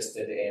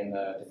interested in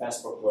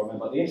defense procurement.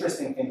 But the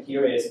interesting thing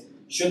here is,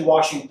 should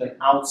Washington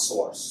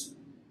outsource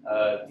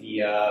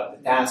the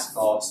task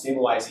of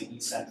stabilizing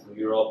East Central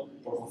Europe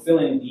or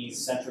fulfilling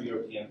these Central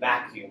European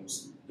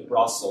vacuums to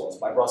Brussels.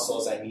 By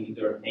Brussels, I mean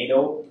either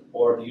NATO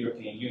or the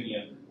European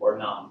Union or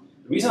not.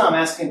 The reason I'm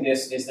asking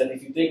this is that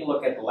if you take a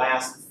look at the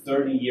last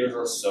 30 years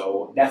or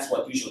so, that's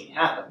what usually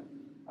happened.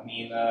 I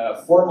mean,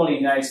 formally,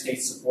 the United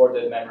States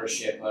supported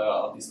membership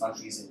of these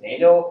countries in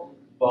NATO,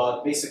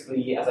 but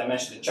basically, as I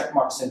mentioned, the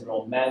checkmark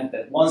syndrome meant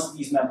that once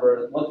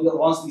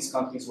these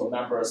countries were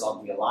members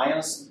of the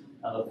alliance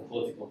and of the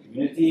political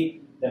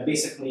community, then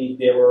basically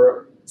they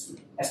were,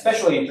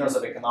 especially in terms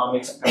of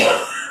economics, kind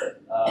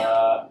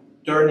of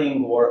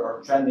turning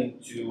or trending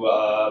to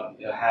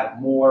have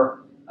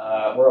more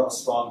of a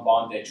strong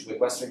bondage with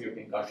Western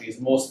European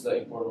countries, most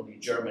importantly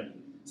Germany.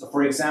 So,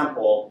 for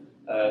example,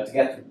 to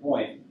get to the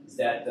point, is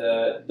that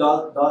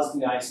does the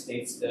United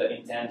States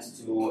intend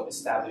to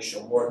establish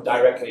a more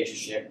direct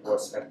relationship or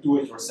a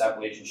do-it-yourself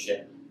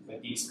relationship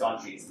with these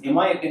countries? In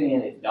my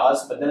opinion, it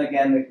does, but then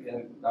again,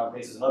 it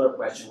raises another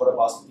question: what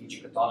about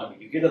strategic autonomy?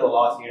 You hear that a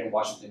lot here in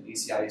Washington,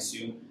 D.C., I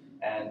assume,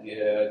 and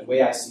the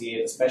way I see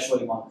it,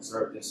 especially among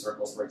conservative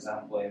circles, for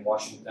example, in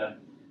Washington,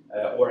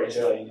 or in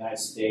general in the United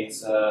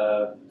States,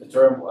 the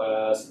term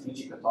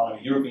strategic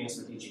autonomy, European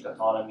strategic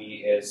autonomy,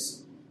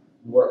 is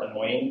more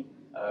annoying.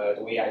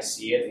 The way I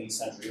see it in East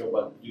Central Europe,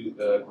 but do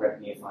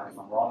correct me if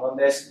I'm wrong on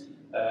this.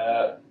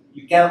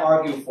 You can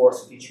argue for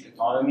strategic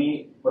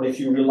autonomy, but if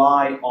you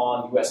rely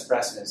on U.S.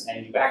 presence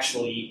and you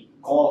actually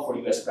call for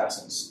U.S.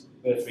 presence,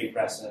 military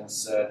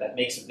presence, that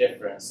makes a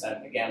difference.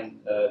 And again,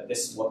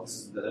 this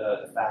is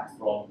the fact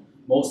from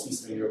most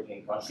Eastern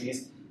European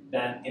countries.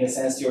 Then, in a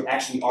sense, you're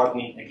actually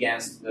arguing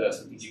against the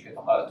strategic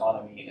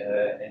autonomy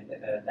in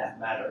that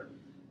matter.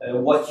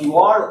 What you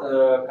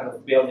are kind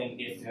of building,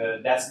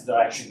 if that's the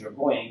direction you're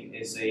going,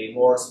 is a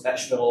more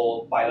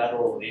special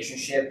bilateral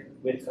relationship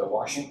with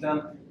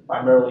Washington,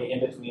 primarily in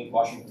between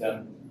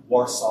Washington,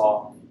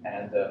 Warsaw,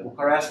 and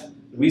Bucharest.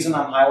 The reason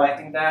I'm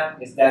highlighting that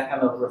is that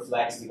kind of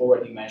reflects the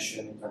already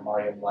mentioned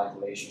intermarium-like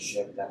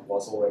relationship that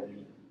was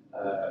already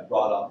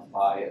brought up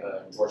by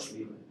George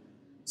Lieberman.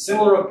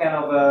 Similar kind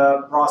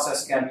of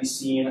process can be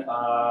seen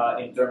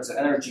in terms of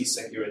energy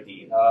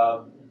security.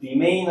 The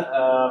main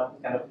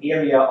kind of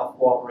area of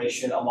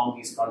cooperation among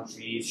these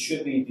countries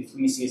should be the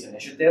Three Seas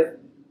Initiative,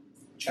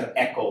 which kind of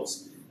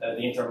echoes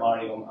the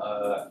intermarium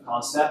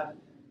concept,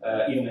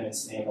 even in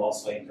its name,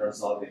 also in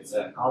terms of its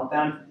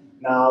content.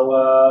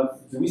 Now,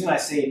 the reason I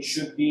say it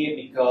should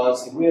be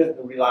because it really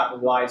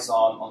relies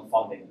on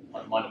funding,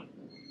 on money.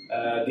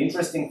 The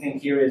interesting thing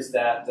here is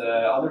that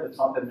under the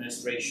Trump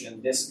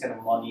administration, this kind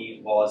of money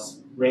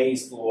was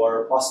raised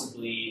or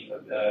possibly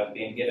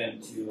being given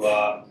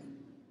to,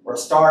 or a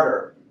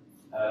starter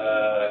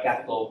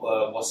capital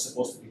was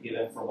supposed to be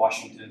given from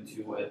Washington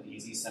to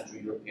these East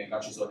Central European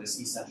countries, or this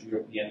East Central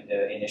European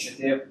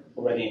initiative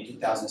already in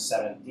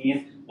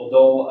 2017.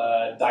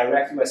 Although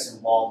direct U.S.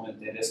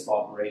 involvement in this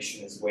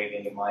cooperation is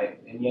waning, in my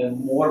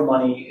opinion, more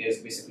money is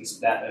basically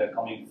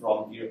coming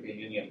from the European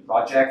Union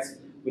projects,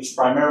 which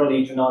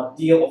primarily do not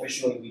deal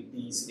officially with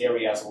these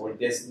areas or with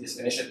these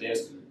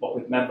initiatives, but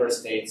with member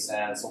states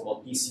and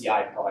so-called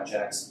PCI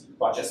projects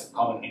of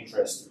common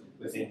interest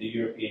within the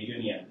European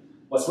Union.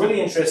 What's really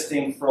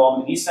interesting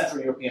from an East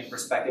Central European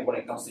perspective when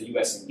it comes to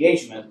U.S.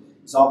 engagement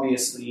is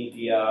obviously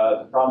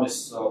the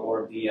promise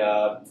or the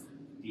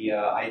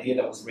idea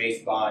that was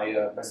raised by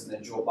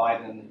President Joe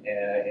Biden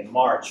in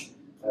March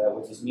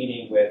with his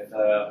meeting with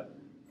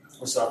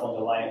Ursula von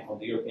der Leyen from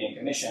the European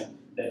Commission,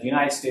 that the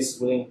United States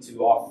is willing to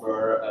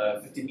offer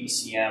 50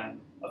 BCM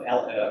of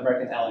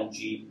American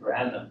LNG per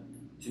annum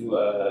to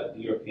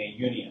the European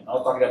Union. I'm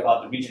not talking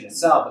about the region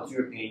itself, but the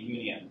European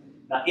Union.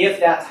 Now, if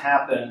that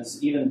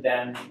happens, even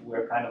then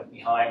we're kind of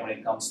behind when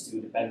it comes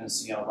to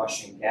dependency on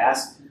Russian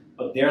gas.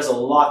 But there's a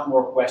lot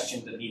more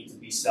questions that need to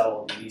be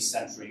settled in East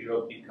Central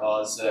Europe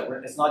because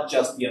it's not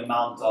just the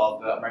amount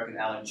of American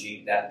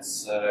LNG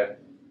that's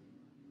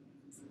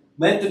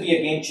meant to be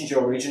a game changer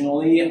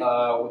originally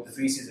with the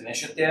Three Seas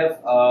Initiative.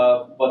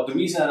 But the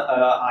reason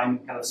I'm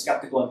kind of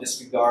skeptical in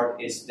this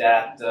regard is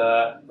that,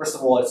 first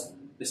of all,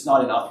 it's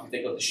not enough if you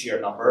take a look at the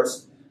sheer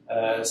numbers.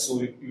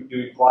 So you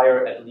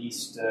require at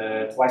least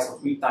twice or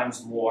three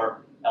times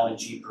more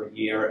LNG per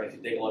year if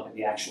you take a look at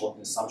the actual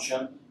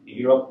consumption in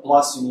Europe.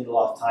 Plus, you need a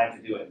lot of time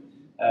to do it.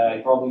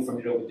 You're probably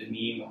familiar with the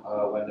meme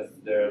when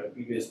the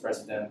previous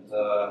president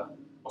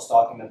was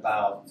talking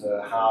about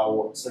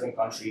how certain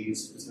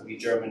countries, specifically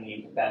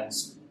Germany,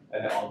 depends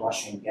on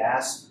Russian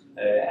gas.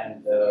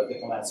 And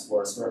diplomats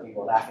were smirking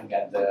or laughing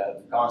at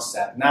the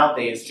concept.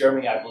 Nowadays,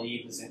 Germany, I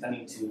believe, is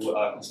intending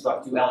to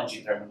construct 2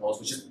 LNG terminals,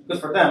 which is good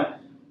for them.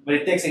 But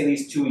it takes at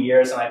least 2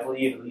 years, and I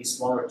believe at least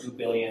 $1 or $2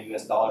 billion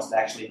to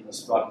actually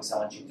construct this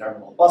LNG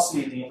terminal. Plus,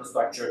 you need the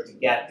infrastructure to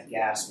get the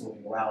gas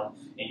moving around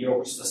in Europe,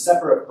 which is a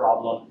separate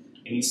problem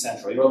in East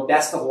Central Europe.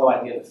 That's the whole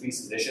idea of the Three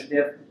Seas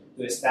Initiative,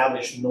 to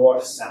establish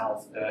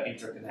north-south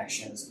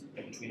interconnections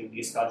in between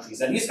these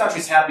countries. And these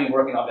countries have been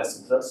working on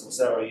this for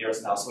several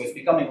years now, so it's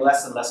becoming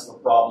less and less of a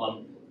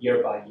problem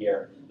year by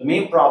year. The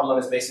main problem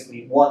is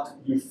basically what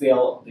you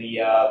fill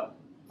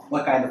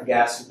what kind of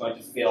gas you're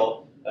going to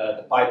fill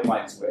the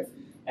pipelines with.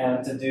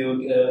 And to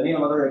name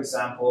another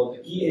example,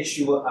 the key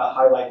issue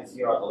highlighted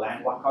here are the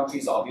landlocked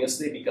countries,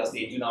 obviously, because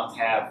they do not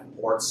have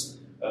ports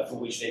through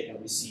which they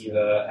can receive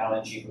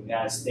LNG from the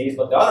United States.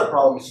 But the other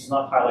problem, which is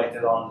not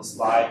highlighted on the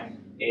slide,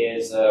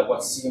 is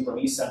what's seen from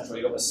East Central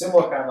Europe, a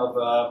similar kind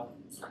of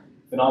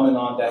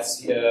phenomenon that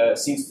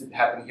seems to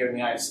happen here in the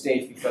United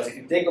States. Because if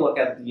you take a look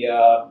at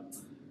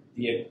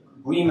the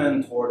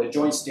agreement or the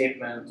joint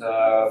statement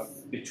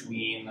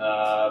between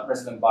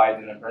President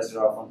Biden and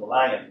President von der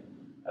Leyen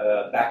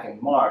back in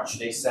March,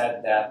 they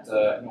said that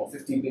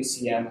 50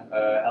 BCM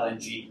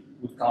LNG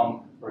would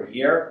come per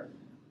year.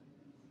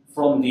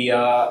 From the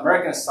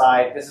American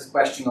side, this is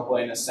questionable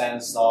in the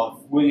sense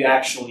of will you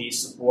actually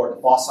support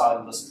the fossil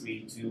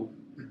industry to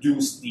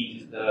produce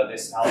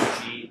this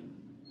LNG,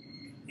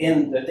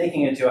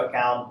 taking into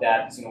account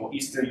that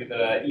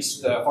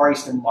Far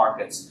Eastern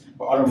markets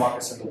or other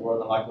markets in the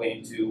world are not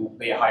going to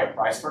pay a higher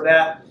price for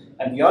that.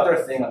 And the other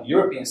thing on the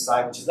European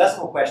side, which is less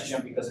of a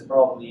question because it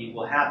probably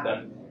will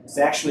happen, is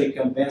to actually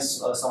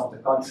convince some of the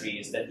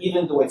countries that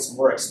even though it's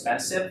more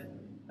expensive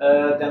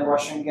than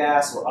Russian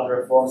gas or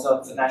other forms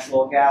of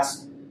natural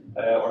gas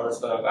or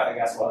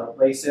gas from other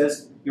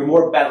places, you're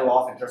more better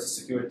off in terms of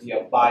security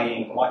of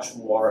buying much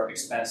more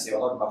expensive, I'm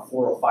talking about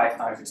 4 or 5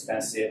 times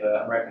expensive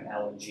American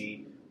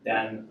LNG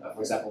than,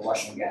 for example,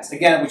 Russian gas.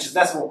 Again, which is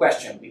less of a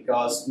question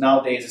because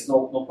nowadays there's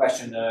no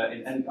question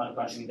in any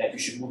country that you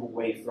should move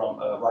away from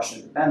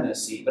Russian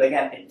dependency. But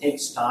again, it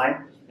takes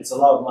time. It's a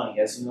lot of money.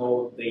 As you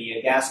know,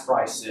 the gas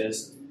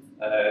prices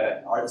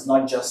it's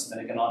not just an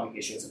economic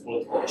issue, it's a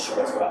political issue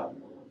as well.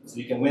 So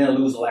you can win and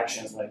lose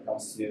elections when it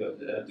comes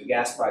to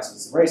gas prices.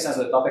 It's a very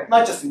sensitive topic,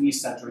 not just in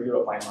East Central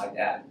Europe, I might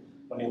add,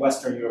 but in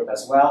Western Europe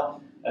as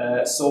well.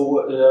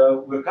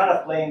 So we're kind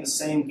of playing the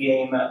same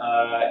game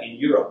in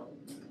Europe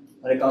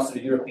when it comes to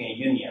the European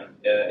Union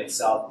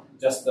itself.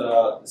 Just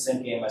the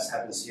same game as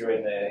happens here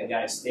in the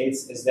United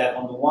States is that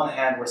on the one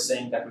hand we're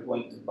saying that we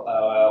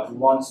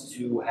want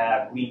to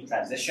have green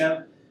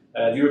transition.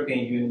 The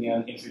European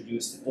Union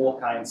introduced all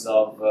kinds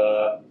of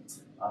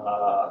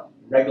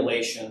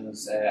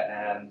regulations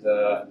and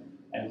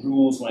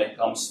rules when it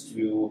comes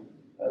to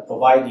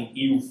providing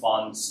EU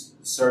funds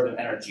to certain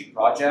energy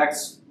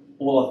projects,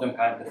 all of them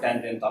kind of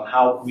dependent on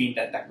how green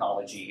that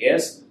technology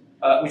is,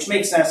 which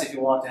makes sense if you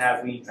want to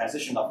have green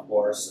transition, of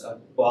course,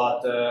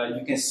 but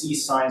you can see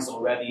signs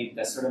already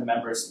that certain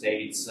member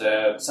states,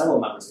 several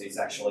member states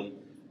actually,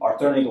 are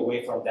turning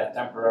away from that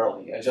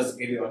temporarily. I just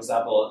give you an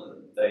example.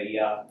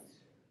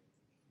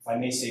 If I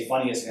may say,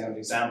 funniest kind of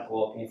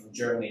example came from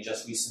Germany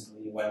just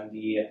recently when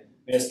the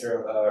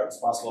minister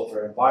responsible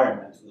for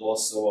environment, who's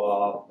also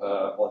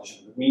a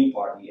politician of the Green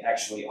Party,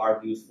 actually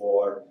argued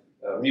for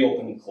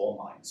reopening coal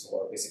mines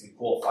or basically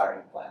coal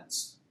firing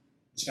plants.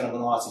 It's kind of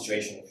an odd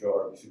situation if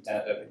you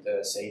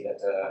say that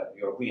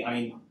you're green. I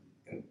mean,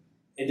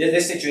 in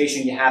this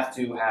situation, you have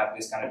to have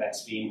this kind of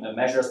extreme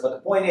measures. But the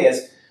point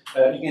is,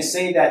 you can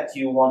say that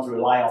you want to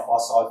rely on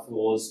fossil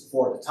fuels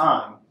for the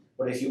time,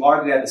 but if you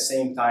argue at the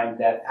same time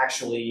that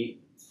actually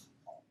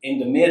in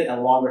the mid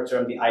and longer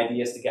term, the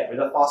idea is to get rid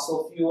of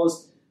fossil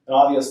fuels, then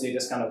obviously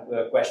this kind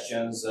of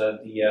questions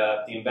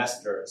the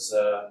investors'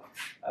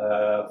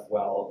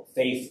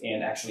 faith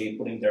in actually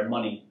putting their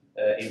money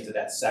into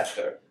that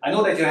sector. I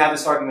know that you have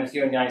this argument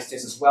here in the United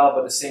States as well,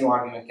 but the same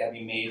argument can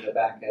be made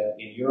back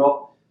in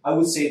Europe. I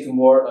would say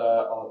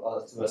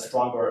to a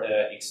stronger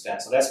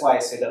extent. So that's why I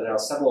say that there are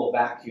several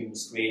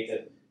vacuums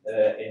created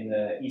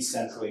in East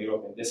Central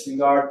Europe in this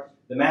regard.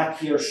 The map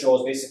here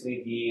shows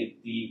basically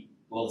the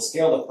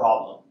scale of the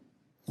problem.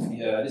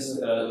 This is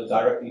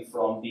directly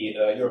from the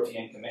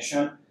European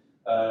Commission.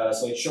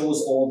 So it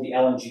shows all the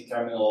LNG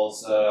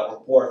terminals or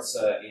ports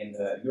in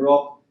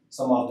Europe.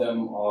 Some of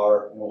them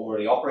are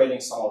already operating,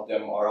 some of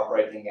them are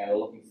operating and are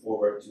looking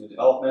forward to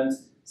development.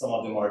 Some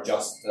of them are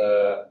just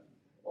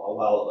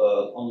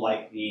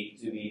unlikely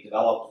to be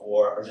developed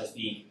or are just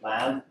being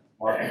planned,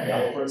 market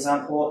developed, for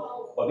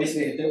example. But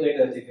basically, if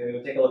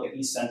you take a look at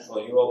East Central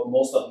Europe,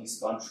 most of these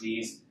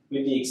countries,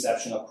 with the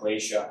exception of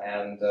Croatia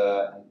and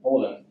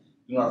Poland,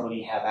 do not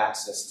really have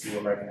access to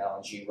American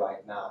LNG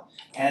right now.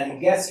 And it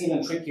gets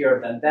even trickier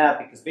than that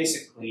because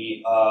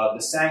basically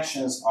the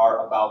sanctions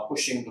are about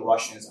pushing the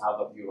Russians out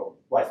of Europe,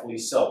 rightfully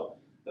so.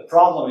 The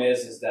problem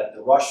is that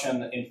the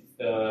Russian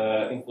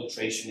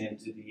infiltration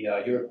into the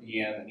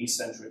European and East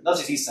Central, not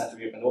just East Central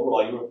Europe, but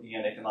overall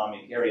European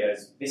economic area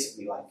is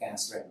basically like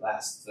cancer in the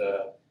last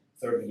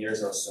 30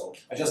 years or so.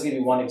 I'll just give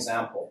you one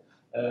example.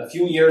 A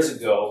few years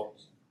ago,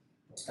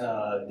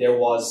 there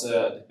was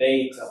a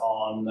debate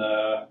on,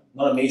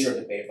 not a major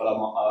debate, but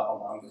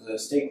among the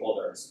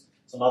stakeholders,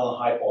 so not on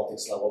high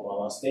politics level, but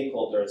among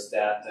stakeholders,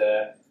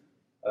 that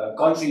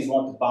countries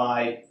want to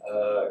buy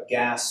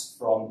gas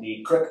from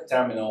the Krk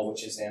terminal,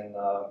 which is in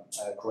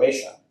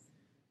Croatia.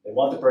 They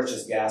want to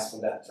purchase gas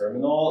from that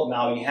terminal.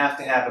 Now, you have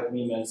to have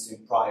agreements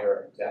in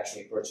prior to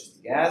actually purchase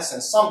the gas,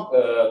 and some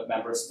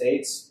member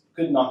states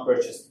could not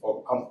purchase,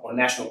 or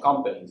national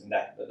companies in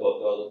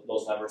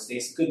those member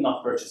states could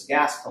not purchase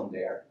gas from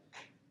there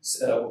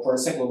for the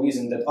simple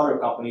reason that other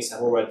companies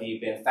have already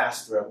been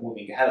faster at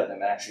moving ahead of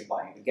them and actually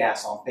buying the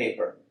gas on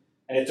paper.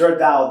 And it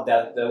turned out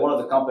that one of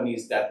the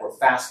companies that were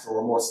faster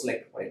or more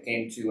slick when it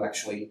came to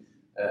actually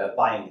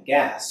buying the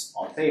gas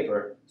on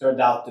paper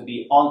turned out to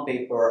be on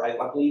paper, I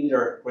believe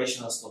either a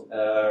Croatian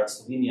or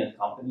Slovenian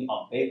company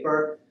on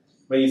paper.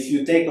 But if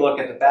you take a look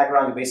at the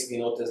background, you basically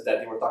notice that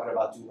they were talking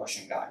about two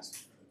Russian guys.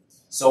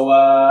 So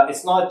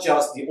it's not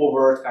just the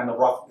overt kind of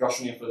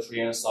Russian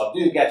infiltration of do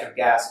you get your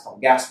gas from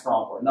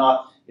Gazprom or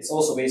not. It's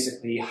also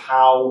basically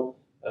how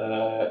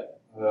the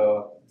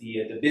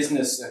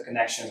business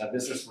connections and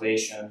business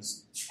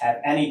relations have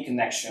any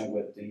connection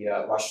with the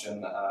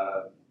Russian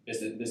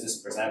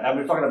business person. And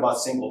we're talking about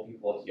single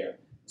people here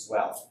as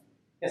well.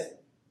 Yes?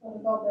 What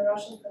about the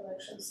Russian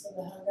connections to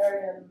the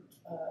Hungarian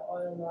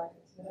oil market?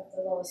 You have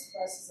the lowest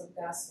prices of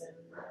gas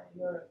in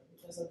Europe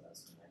because of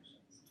those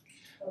connections.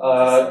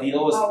 How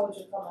would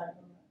you comment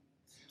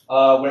on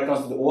that? When it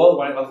comes to the oil,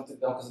 when it comes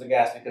to the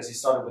gas, because you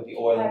started with the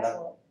oil and then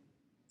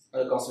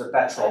when it comes to the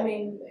petrol. I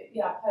mean,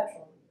 yeah,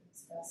 petrol.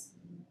 It's gas.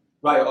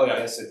 Right. Oh, yeah.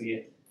 Yes.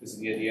 This is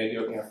the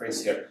European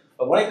phrase here.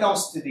 But when it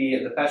comes to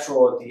the petrol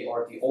or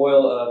the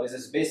oil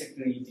business,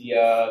 basically the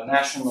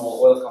national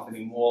oil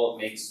company MOL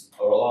makes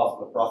a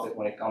lot of profit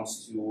when it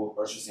comes to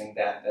purchasing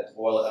that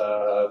oil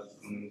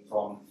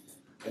from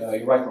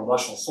from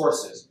Russian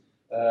sources.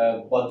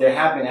 But there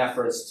have been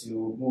efforts to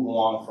move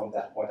along from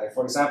that point. Like,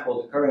 for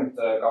example, the current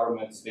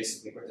government is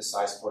basically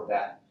criticized for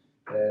that,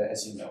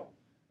 as you know,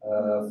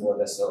 for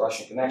this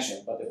Russian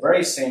connection. But the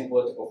very same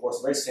political force,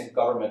 the very same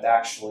government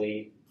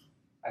actually,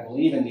 I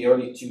believe in the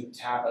early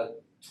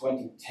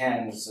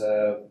 2010s,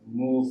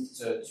 moved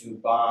to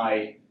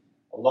buy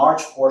a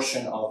large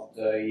portion of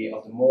the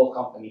MOL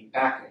company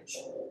package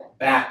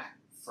back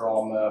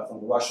from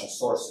the Russian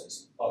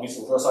sources.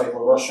 Obviously, for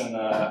Russian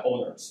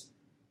owners.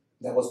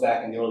 That was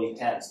back in the early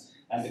 10s.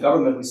 And the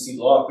government received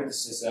a lot of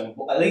criticism,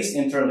 at least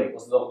internally, it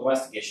was a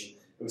domestic issue.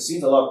 It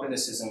received a lot of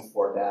criticism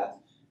for that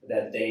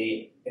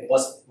it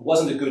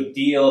wasn't a good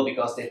deal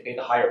because they paid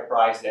a higher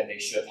price than they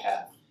should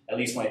have, at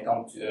least when it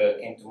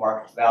came to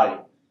market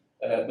value.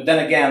 But then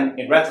again,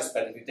 in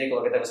retrospect, if you take a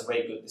look at it, that was a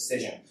very good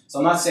decision. So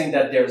I'm not saying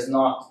that there's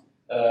not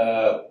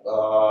kind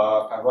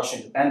of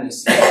Russian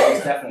dependency,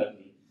 definitely.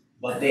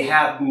 But they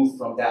have moved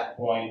from that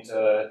point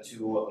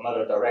to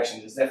another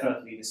direction. There's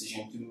definitely a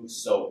decision to move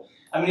so.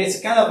 I mean, it's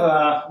kind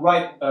of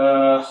right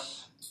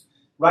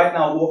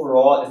now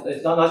overall,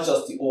 it's not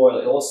just the oil,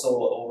 it also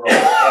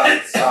overall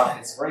it's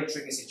a very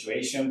tricky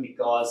situation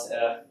because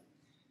I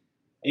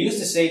used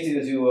to say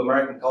to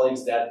American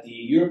colleagues that the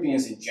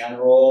Europeans in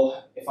general,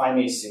 if I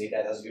may say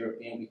that as a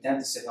European, we tend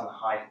to sit on a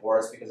high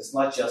horse because it's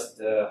not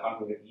just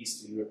Hungary,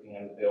 Eastern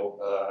European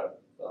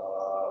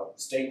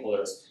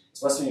stakeholders.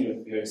 It's Western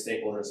European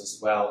stakeholders as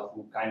well,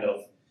 who kind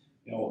of,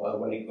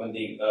 when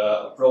they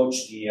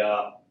approach the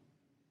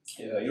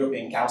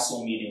European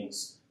Council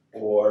meetings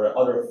or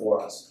other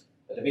forums,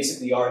 they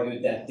basically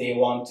argued that they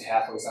want to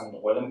have, for example,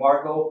 an oil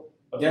embargo,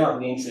 but they're not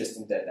really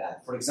interested in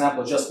that. For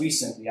example, just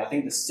recently, I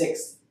think the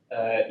sixth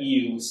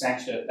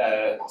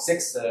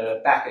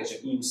package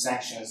of EU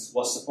sanctions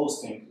was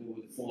supposed to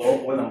include full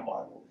oil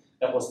embargo.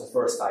 That was the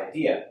first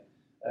idea.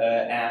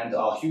 And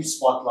a huge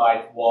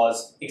spotlight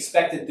was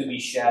expected to be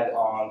shed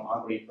on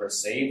Hungary per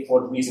se, for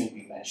the reasons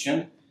we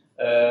mentioned.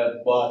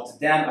 But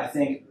then I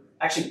think,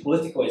 actually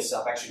Politico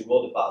itself actually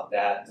wrote about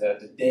that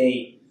the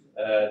day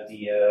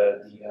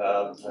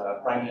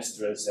the Prime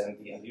Ministers and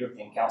the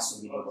European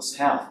Council meeting was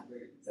held.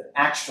 That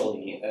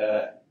actually,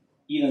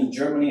 even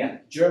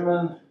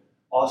German,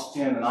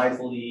 Austrian, and I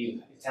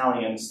believe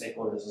Italian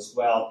stakeholders as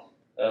well,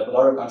 but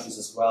other countries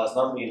as well, is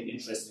not really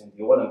interested in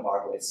the oil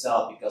embargo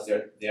itself because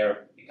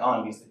their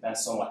economies depend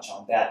so much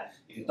on that.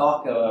 If you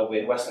talk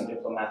with Western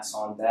diplomats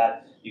on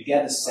that, you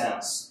get the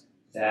sense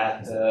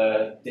that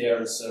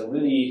there's a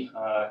really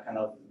kind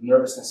of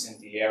nervousness in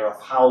the air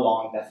of how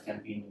long that can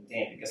be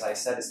maintained. Because I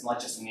said it's not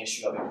just an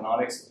issue of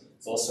economics,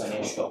 it's also an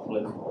issue of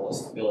political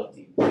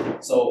stability.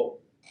 So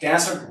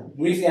to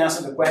briefly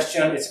answer the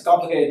question, it's a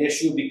complicated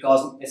issue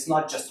because it's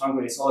not just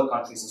Hungary, it's other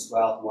countries as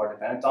well who are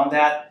dependent on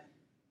that.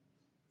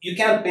 You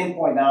can't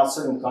pinpoint out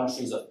certain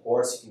countries, of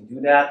course, you can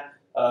do that,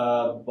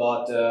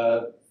 but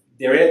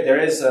there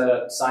is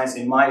signs,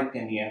 in my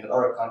opinion, that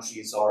other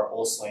countries are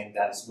also in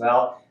that as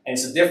well. And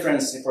it's a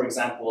difference, for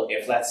example,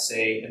 if let's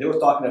say, they were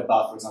talking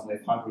about, for example,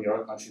 if Hungary or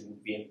other country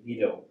would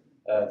veto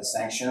the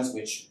sanctions,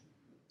 which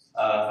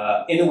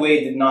in a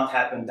way did not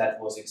happen that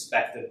was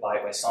expected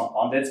by some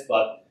pundits,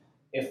 but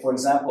if, for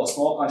example, a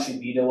small country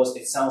vetoes,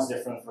 it sounds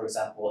different, for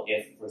example,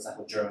 if, for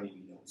example, Germany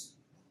vetoes,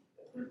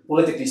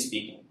 politically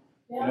speaking.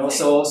 Yeah.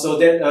 So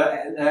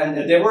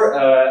there were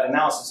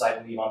analyses, I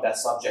believe, on that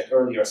subject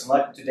earlier, so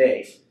not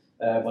today,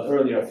 but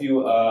earlier,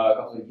 a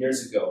couple of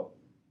years ago,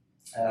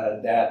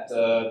 that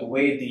the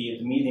way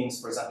the meetings,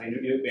 for example, in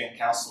the European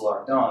Council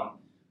are done,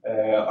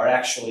 are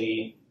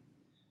actually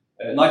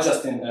not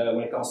just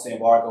when it comes to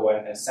embargo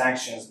and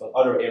sanctions, but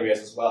other areas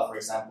as well. For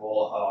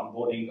example, on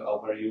voting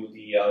where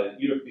the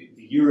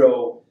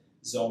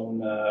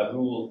Eurozone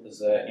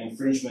rules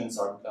infringements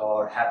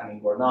are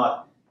happening or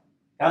not.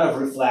 kind of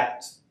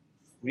reflect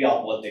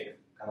realpolitik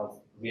kind of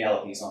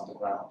realities on the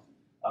ground.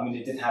 I mean,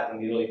 it did happen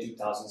in the early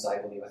 2000s, I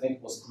believe. I think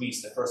it was Greece,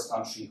 the first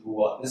country who,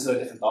 this is a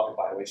different topic,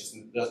 by the way,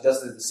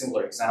 just a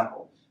similar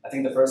example. I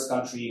think the first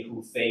country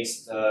who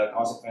faced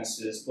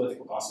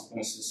political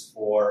consequences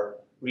for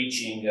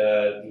breaching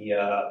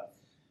the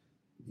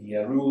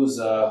rules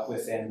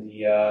within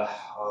the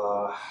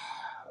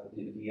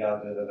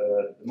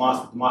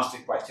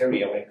Maastricht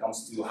criteria when it comes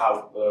to how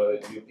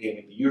you pay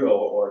with the euro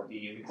or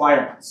the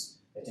requirements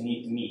that you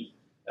need to meet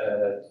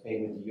to pay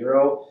with the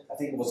euro. I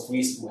think it was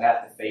Greece who had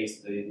to face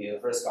the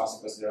first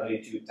consequences in the early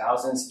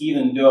 2000s,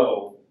 even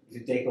though if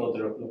you take a look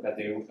at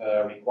the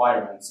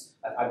requirements,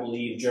 I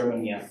believe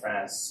Germany and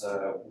France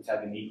would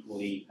have been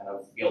equally kind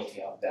of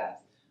guilty of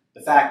that.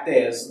 The fact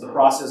is, the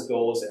process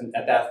goes, and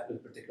at that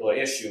particular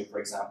issue, for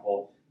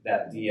example,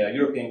 that the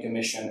European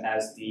Commission,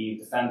 as the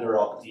defender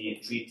of the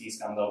treaties,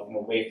 kind of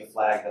waved the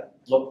flag that,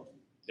 look,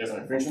 there's an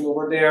infringement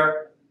over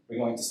there, we're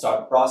going to start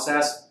the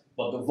process,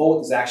 but the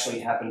vote is actually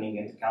happening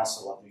in the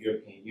Council of the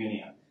European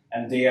Union.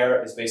 And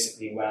there is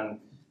basically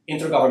when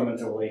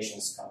intergovernmental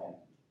relations come in.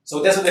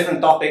 So that's a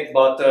different topic,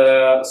 but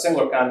a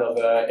similar kind of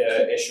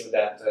issue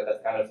that's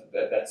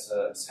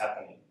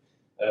happening.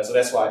 So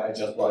that's why I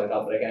just brought it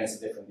up, but again, it's a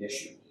different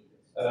issue.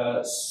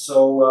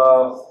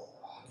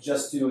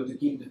 Just to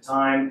keep the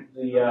time,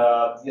 the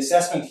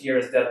assessment here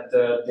is that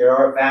there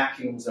are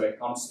vacuums when it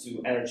comes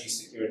to energy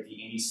security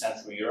in East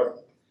Central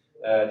Europe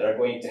that are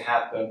going to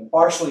happen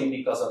partially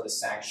because of the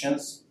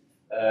sanctions,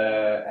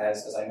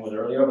 as I noted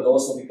earlier, but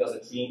also because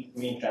of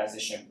green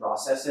transition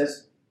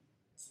processes.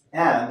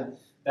 And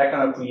that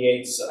kind of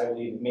creates, I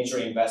believe, major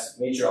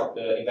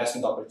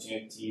investment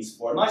opportunities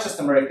for not just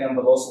American,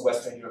 but also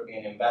Western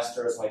European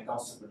investors when it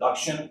comes to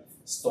production,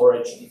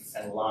 storage,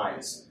 and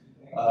lines.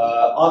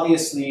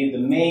 Obviously, the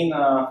main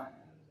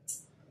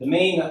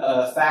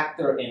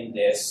factor in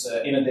this,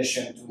 in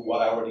addition to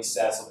what I already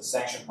said, so the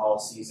sanction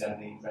policies and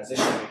the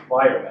transition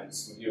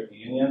requirements of the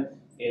European Union,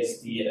 is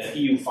the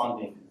EU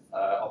funding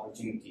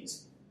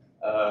opportunities.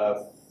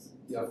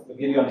 To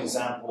give you an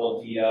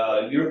example, the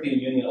European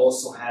Union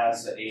also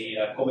has a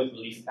COVID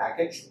relief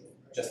package,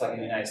 just like in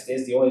the United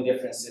States. The only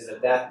difference is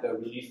that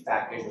relief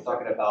package, we're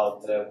talking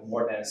about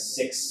more than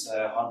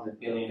 600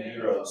 billion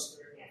euros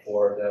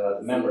for the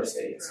member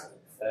states.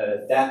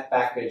 That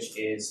package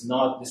is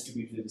not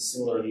distributed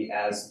similarly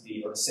as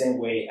the same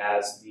way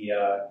as the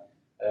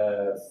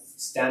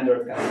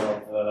standard kind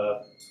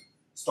of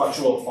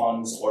structural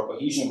funds or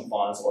cohesion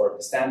funds or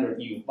the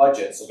standard EU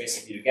budget. So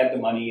basically, you get the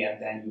money and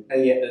then you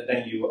pay it,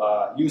 then you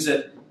use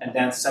it, and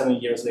then 7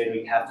 years later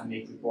you have to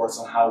make reports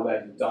on how well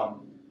you've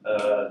done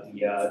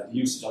the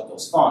usage of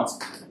those funds.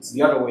 It's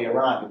the other way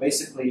around. You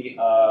basically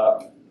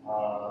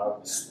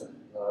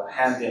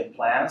hand in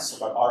plans,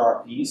 so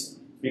RRPs,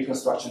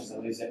 reconstruction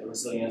and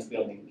resilience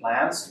building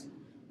plans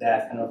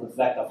that kind of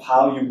reflect of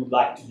how you would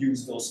like to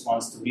use those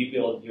funds to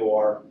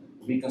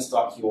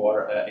reconstruct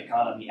your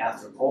economy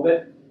after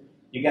COVID.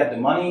 You get the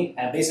money,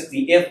 and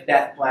basically, if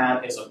that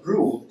plan is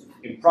approved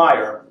in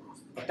prior,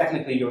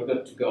 technically you're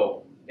good to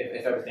go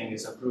if everything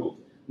is approved.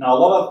 Now, a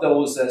lot of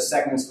those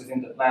segments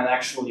within the plan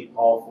actually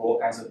call for all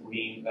kinds of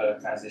green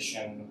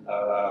transition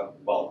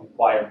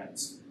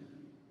requirements,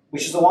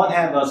 which on the one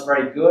hand was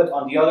very good.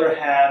 On the other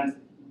hand,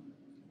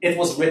 it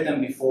was written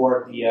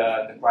before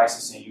the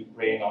crisis in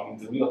Ukraine. I mean,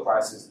 the real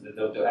crisis,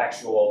 the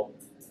actual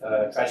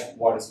tragic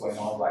war that's going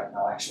on right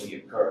now actually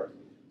occurred.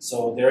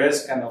 So there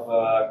is kind of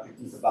a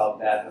critique about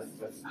that,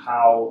 with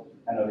how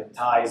kind of it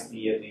ties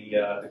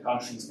the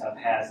country's kind of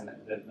hands and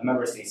the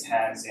member states'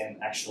 hands in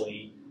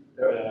actually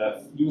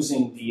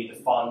using the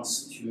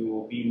funds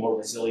to be more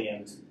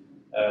resilient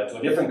to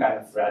a different kind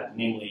of threat,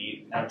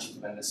 namely energy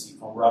dependency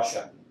from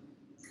Russia.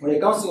 When it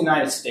comes to the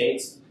United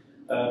States,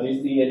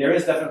 there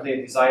is definitely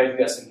a desired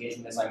U.S.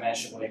 engagement, as I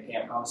mentioned, when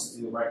it comes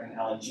to American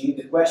LNG.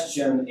 The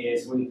question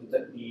is really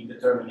the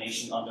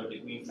determination under the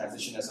green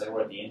transition, as I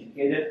already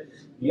indicated.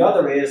 The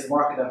other is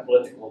market and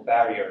political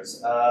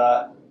barriers.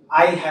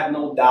 I have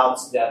no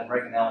doubts that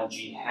American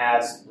LNG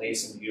has a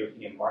place in the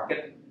European market.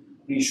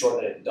 Pretty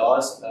sure that it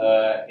does.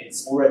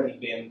 It's already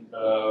been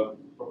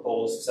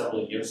proposed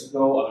several years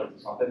ago under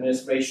the Trump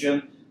administration.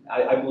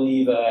 I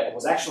believe it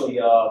was actually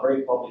a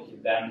very public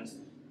event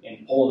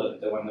in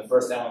Poland when the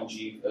first LNG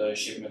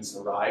shipments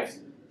arrived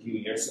a few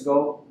years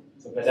ago.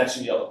 So that's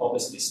actually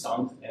obviously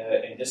stunned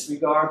in this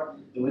regard.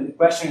 The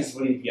question is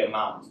really the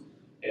amount.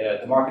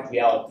 The market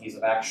realities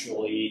of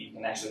you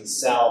can actually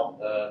sell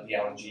the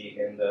LNG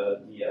in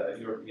the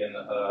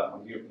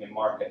European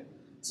market.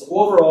 So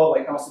overall,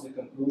 when it comes to the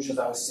conclusions,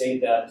 I would say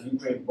that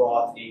Ukraine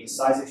brought a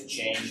decisive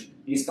change.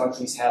 These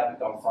countries have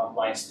become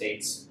frontline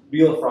states,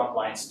 real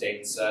frontline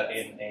states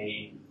in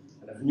a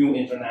kind of new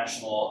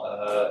international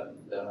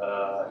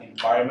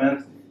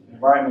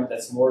environment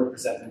that's more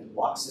representing the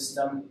bloc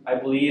system, I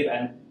believe.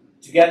 And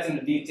to get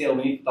into detail,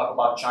 we need to talk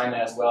about China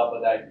as well,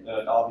 but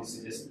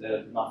obviously this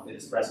not in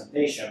this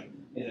presentation.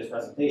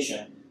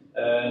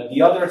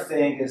 The other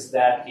thing is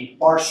that a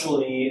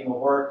partially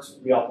overt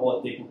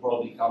realpolitik will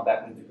probably come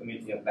back with the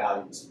Committee of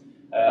Values.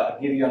 I'll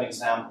give you an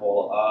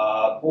example.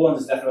 Poland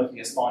is definitely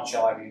a staunch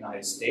ally of the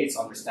United States,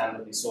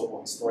 understandably so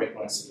for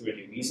historical and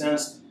security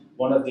reasons.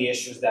 One of the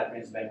issues that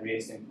has been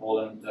raised in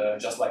Poland,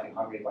 just like in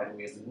Hungary, by the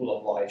way, is the rule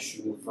of law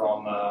issue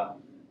from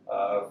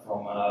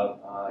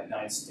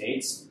United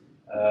States.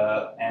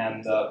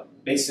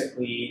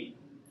 Basically,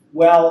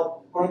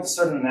 well, according to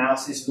certain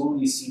analysis, you don't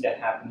really see that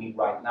happening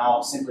right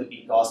now, simply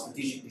because,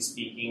 strategically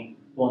speaking,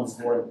 Poland is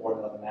more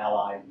important of an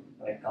ally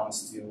when it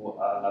comes to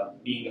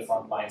being a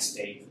frontline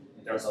state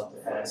in terms of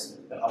defense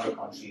than other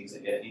countries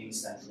in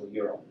East Central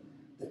Europe.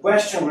 The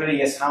question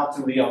really is how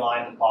to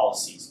realign the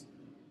policies.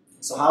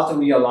 So how to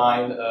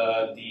realign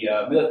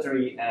the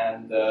military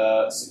and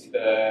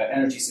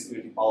energy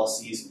security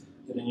policies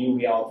to the new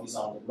realities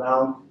on the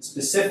ground.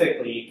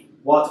 Specifically,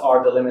 what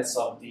are the limits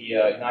of the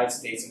United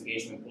States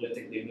engagement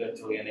politically,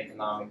 militarily, and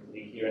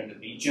economically here in the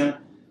region?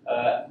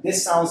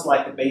 This sounds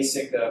like a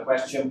basic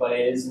question, but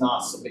it is not.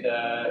 So,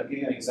 I'll give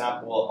you an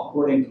example.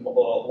 According to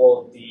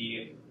all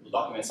the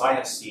documents I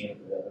have seen,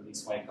 at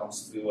least when it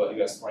comes to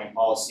U.S. foreign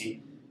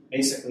policy,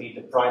 basically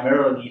the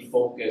primarily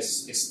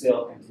focus is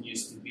still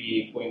continues to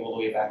be going all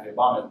the way back to the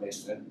Obama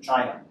administration,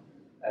 China,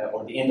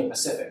 or the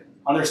Indo-Pacific.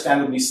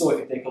 Understandably so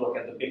if you take a look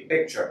at the big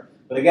picture.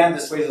 But again,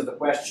 this raises the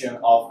question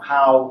of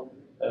how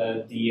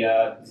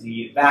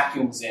the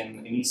vacuums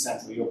in East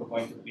Central Europe are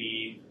going to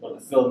be, or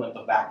the fulfillment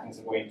of vacuums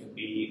are going to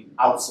be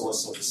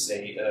outsourced, so to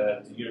say,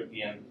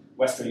 to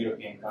Western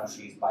European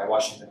countries by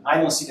Washington. I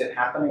don't see that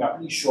happening. I'm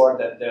pretty sure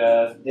that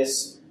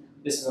this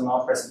is an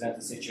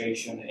unprecedented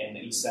situation in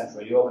East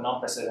Central Europe. An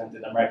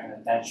unprecedented American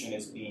attention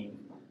is being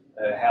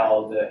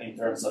held in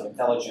terms of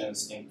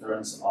intelligence, in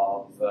terms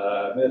of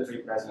military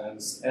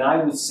presence, and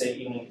I would say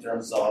even in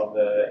terms of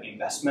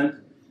investment.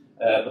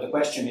 But the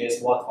question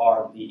is, what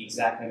are the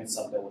exact limits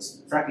of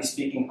those? Frankly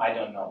speaking, I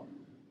don't know.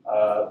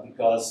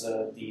 Because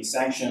the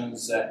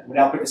sanctions,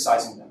 without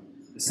criticizing them,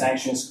 the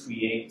sanctions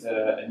create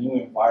a new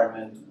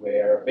environment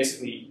where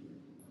basically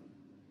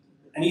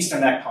an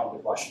Eastern account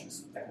with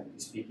Russians, technically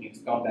speaking, to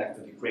come back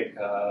to the Crick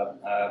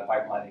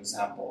pipeline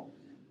example.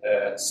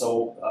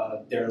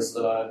 There's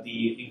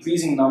the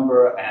increasing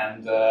number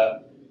and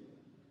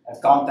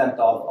content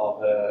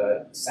of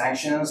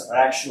sanctions are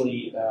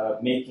actually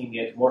making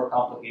it more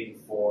complicated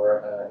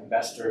for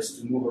investors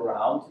to move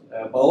around,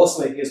 but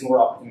also it gives more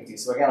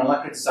opportunities. So again, I'm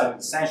not criticizing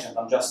the sanctions,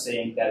 I'm just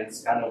saying that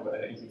it's kind of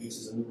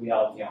introduces a new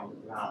reality on the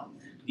ground.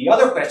 The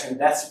other question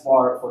that's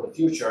far for the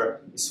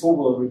future is who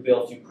will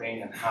rebuild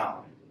Ukraine and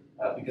how,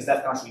 because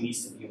that country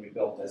needs to be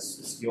rebuilt,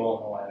 as you all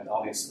know, and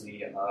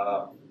obviously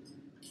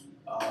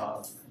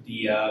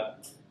the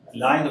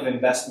line of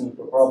investment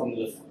will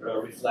probably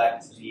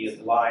reflect the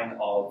line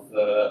of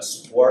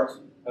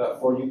support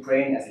for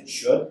Ukraine, as it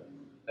should.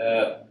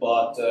 And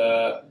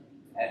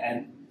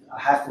I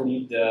have to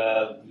leave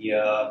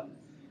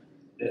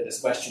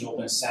this question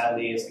open.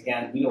 Sadly, is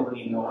again, we don't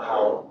really know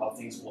how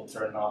things will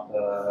turn up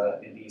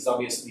in these.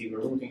 Obviously,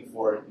 we're rooting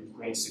for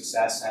Ukraine's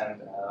success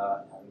and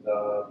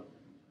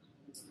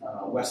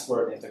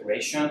westward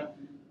integration.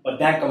 But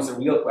then comes the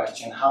real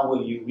question: how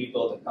will you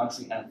rebuild the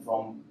country, and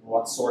from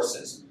what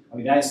sources? The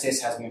United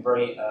States has been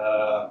very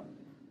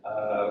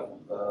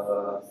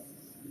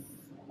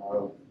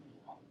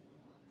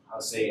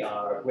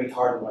great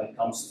hearted when it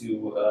comes to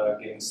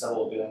giving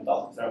several billions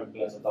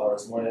of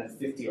dollars, more than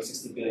 $50 or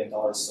 $60 billion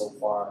so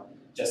far,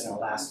 just in the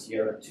last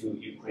year to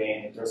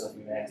Ukraine in terms of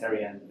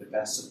humanitarian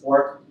defense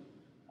support.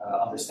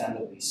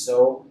 Understandably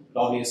so,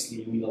 but obviously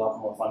you need a lot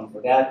more funding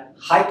for that.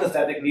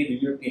 Hypothetically, the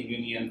European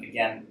Union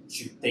again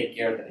should take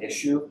care of that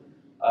issue,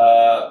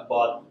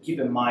 but keep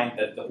in mind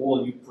that the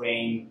whole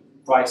Ukraine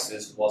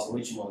crisis was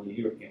originally a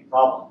European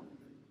problem.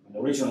 And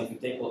originally, if you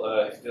take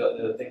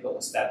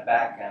a step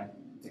back and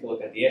take a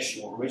look at the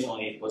issue,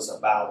 originally it was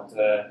about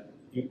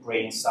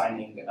Ukraine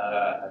signing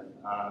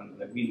an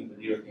agreement with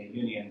the European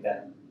Union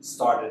that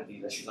started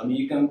these issues. I mean,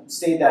 you can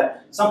say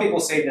that, some people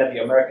say that the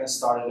Americans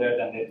started it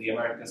and that the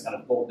Americans kind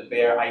of poked the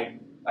bear. I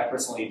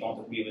personally don't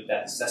agree with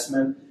that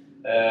assessment.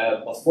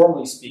 But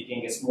formally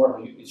speaking, it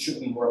should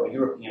be more of a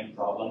European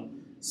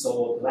problem.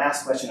 So the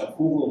last question of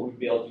who will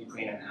rebuild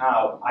Ukraine and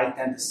how, I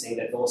tend to say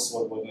that those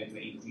who are going to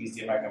increase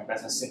the American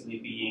presence simply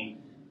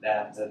being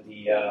that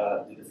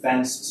the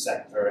defense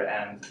sector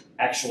and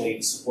actually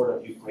the support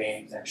of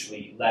Ukraine is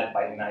actually led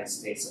by the United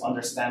States. So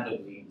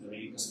understandably, the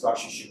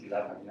reconstruction should be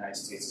led by the United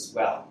States as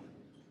well.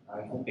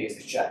 Who pays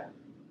the check?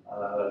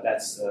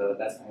 That's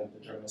kind of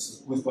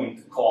determines who's going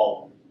to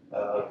call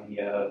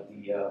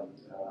the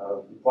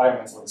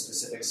requirements or the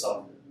specifics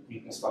of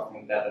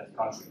reconstructing that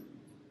country.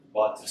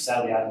 But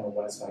sadly, I don't know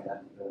what's going to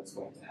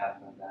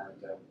happen,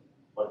 and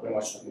we're very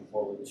much looking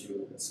forward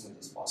to as soon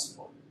as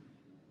possible.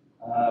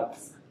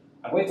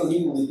 I'm going to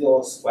leave you with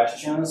those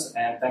questions,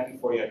 and thank you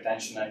for your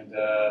attention and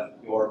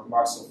your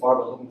remarks so far.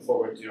 But looking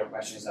forward to your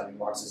questions and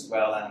remarks as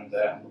well, and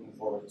I'm looking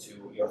forward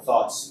to your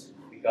thoughts,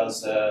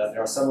 because there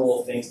are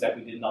several things that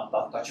we did not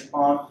touch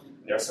upon.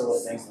 There are several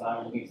things that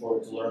I'm looking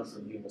forward to learn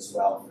from you as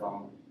well,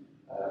 from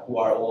who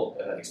are all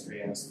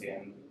experienced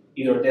in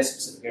either this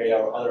specific area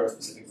or other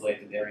specific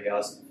related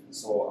areas.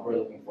 So I'm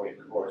really looking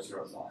forward to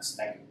your thoughts.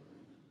 Thank you.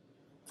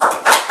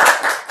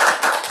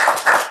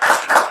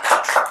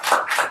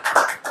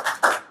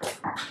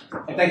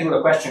 And thank you for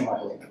the question,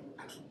 Michael.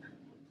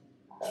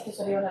 Does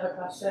anyone have a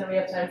question? We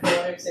have time for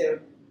one or two.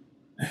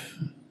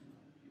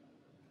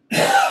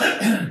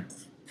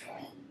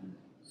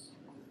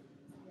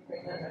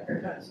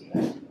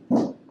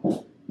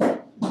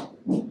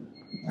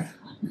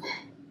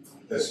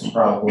 This is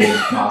probably an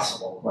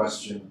impossible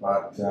question,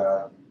 but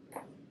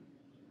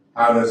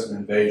how does an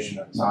invasion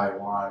of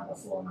Taiwan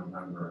before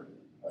November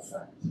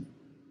affect this?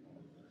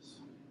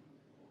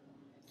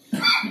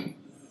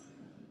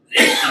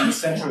 In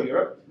Central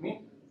Europe, you mean?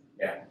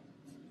 Yeah.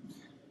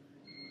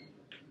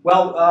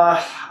 Well,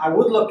 I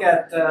would look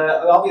at,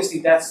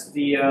 obviously that's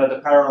the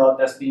parallel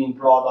that's being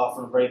brought up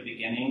from the very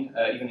beginning,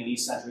 even in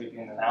East Central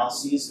European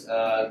analyses,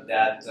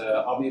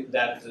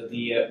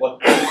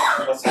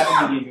 what's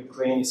happening in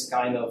Ukraine is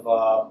kind of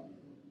a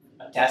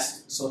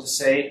test, so to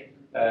say,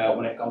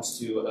 when it comes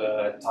to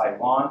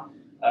Taiwan.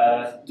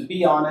 To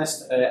be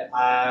honest,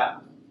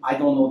 I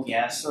don't know the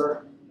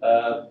answer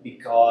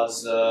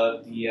because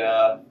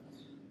the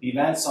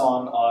events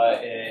on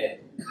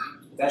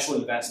potential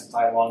events in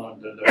Taiwan or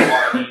the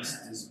Far East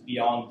is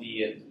beyond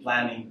the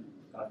planning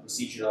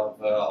procedure of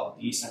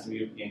the East Central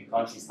European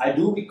countries. I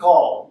do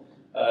recall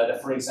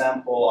that, for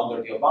example,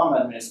 under the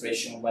Obama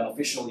administration, when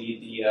officially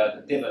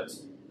the pivot,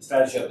 the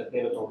strategy of the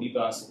pivot or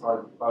rebalance,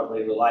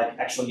 probably like,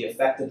 actually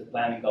affected the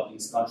planning of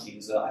these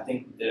countries. I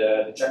think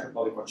the Czech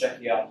Republic or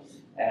Czechia,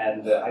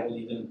 and I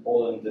believe in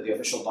Poland, the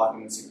official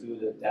documents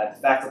included that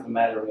the fact of the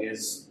matter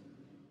is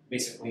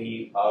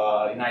basically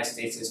the United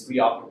States is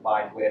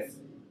preoccupied with,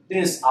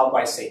 didn't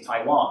outright say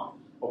Taiwan,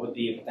 or with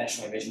the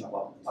potential invasion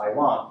of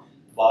Taiwan,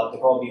 but they're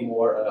probably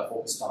more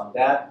focused on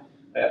that.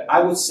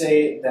 I would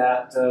say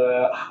that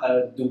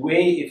the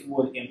way it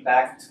would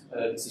impact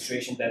the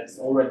situation that's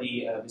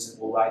already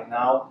visible right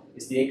now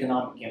is the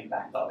economic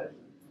impact of it.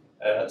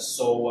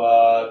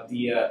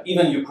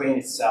 Even Ukraine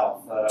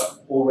itself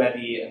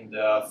already in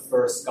the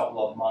first couple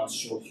of months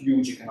showed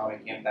huge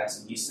economic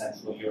impacts in East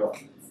Central Europe.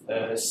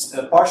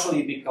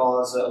 Partially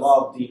because a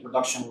lot of the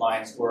production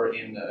lines were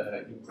in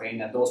Ukraine,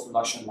 and those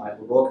production lines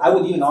were broke. I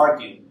would even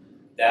argue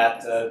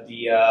that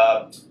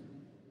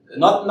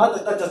not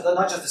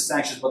just the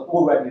sanctions, but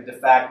already the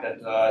fact that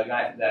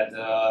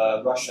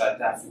Russia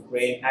attacked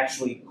Ukraine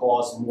actually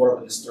caused more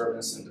of a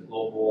disturbance in the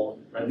global,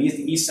 or at least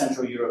the East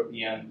Central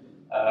European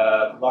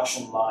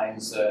production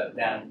lines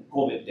than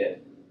COVID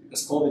did.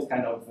 Because COVID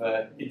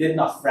it did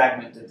not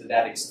fragment it to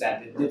that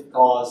extent. It did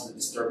cause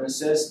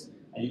disturbances.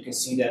 And you can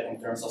see that in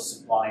terms of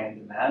supply and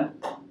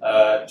demand,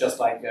 just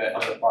like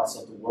other parts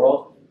of the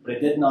world. But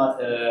it did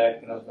not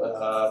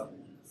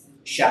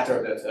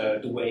shatter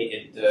the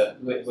way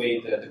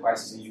the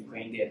crisis in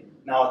Ukraine did.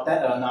 Now,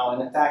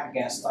 an attack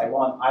against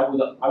Taiwan,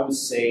 I would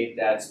say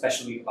that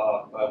especially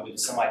with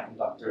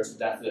semiconductors would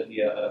definitely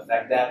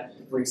affect that.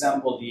 For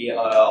example, the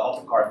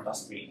auto car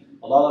industry.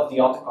 A lot of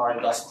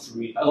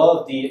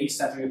the East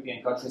Central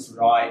European countries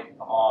rely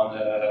on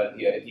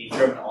the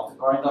German auto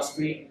car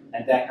industry,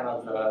 and that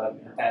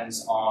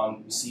depends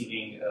on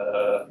receiving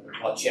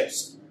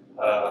chips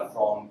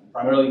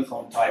primarily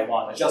from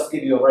Taiwan. I'll just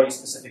give you a very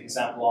specific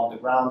example on the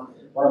ground.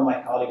 One of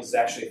my colleagues is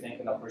actually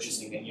thinking of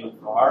purchasing a new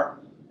car.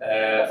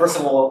 First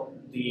of all,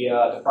 the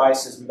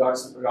prices,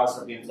 regardless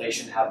of the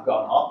inflation, have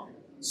gone up.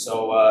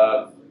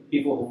 So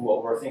people who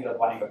were thinking of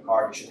buying a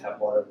car, they should have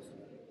bought it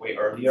way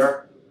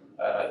earlier.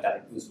 That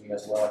includes me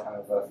as well.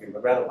 I feel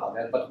regret about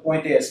that. But the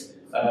point is,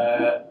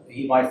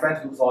 my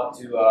colleague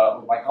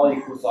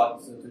who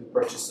thought to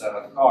purchase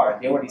a car,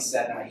 they already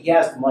said, and he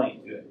has the money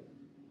to do it.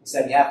 He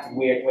said you have to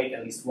wait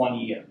at least 1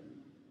 year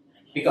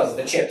because of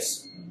the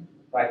chips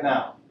right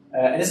now.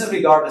 And this is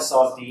regardless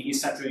of the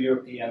East Central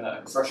European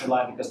construction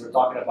line, because we're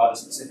talking about a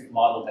specific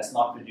model that's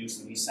not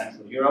produced in East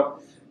Central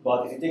Europe.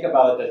 But if you think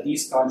about it, that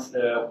these countries,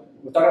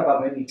 we're talking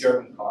about mainly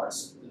German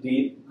cars.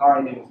 The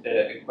car in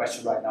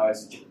question right now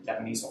is a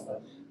Japanese one.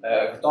 But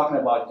we're talking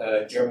about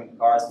German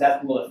cars.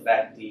 That will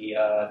affect the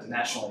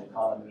national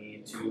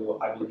economy to,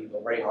 I believe,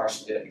 a very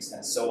harsh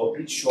extent. So we're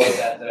pretty sure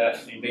that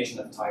the invasion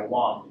of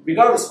Taiwan,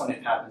 regardless when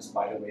it happens,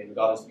 by the way,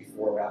 regardless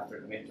before or after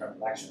the midterm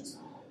elections,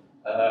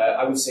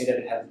 I would say that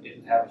it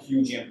would have a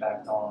huge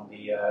impact on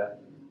the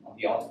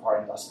auto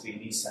car industry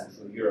in East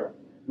Central Europe.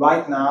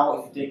 Right now,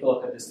 if you take a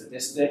look at the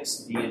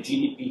statistics, the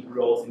GDP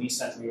growth in East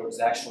Central Europe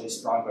is actually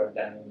stronger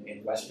than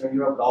in Western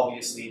Europe. But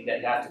obviously, you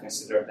have to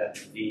consider that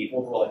the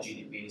overall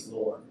GDP is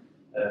lower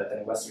than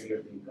in Western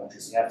European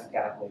countries. You have to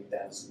calculate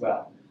that as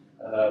well.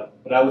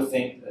 But I would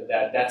think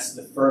that that's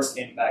the first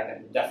impact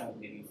that would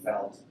definitely be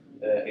felt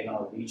in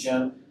our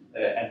region,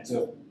 and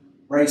to a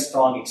very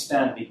strong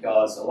extent,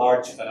 because a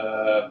large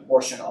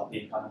portion of the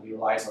economy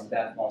relies on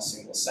that one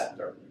single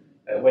sector.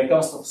 When it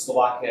comes to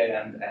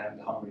Slovakia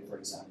and Hungary, for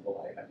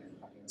example, I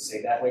can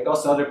say that. When it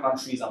comes to other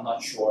countries, I'm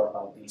not sure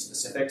about the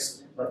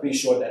specifics, but I'm pretty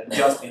sure that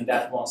just in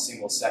that one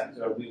single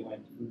sector, we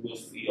will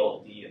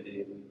feel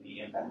the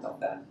impact of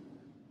that.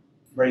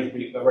 Very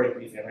brief, in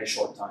a very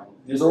short time.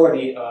 It's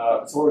already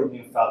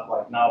being felt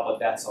right now, but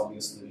that's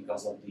obviously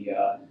because of the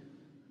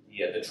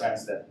the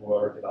trends that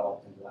were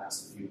developed in the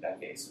last few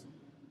decades.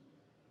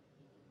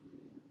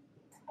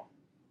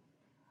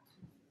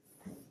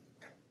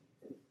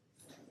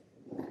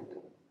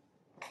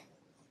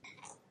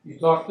 You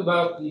talked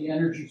about the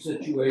energy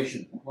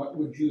situation. What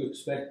would you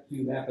expect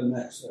to happen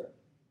next there?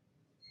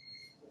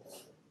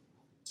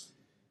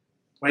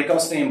 When it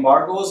comes to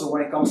embargoes, or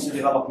when it comes to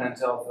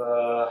development of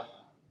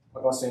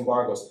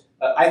embargoes,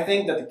 I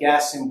think that the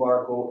gas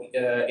embargo,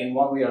 in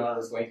one way or another,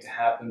 is going to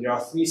happen. There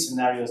are three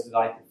scenarios that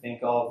I can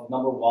think of.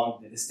 Number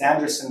one, the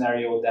standard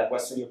scenario that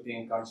Western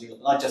European countries,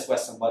 not just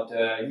Western, but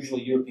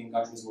usually European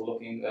countries were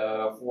looking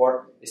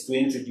for, is to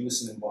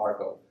introduce an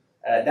embargo.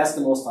 That's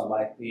the most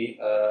unlikely,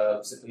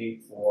 simply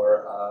for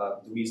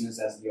the reasons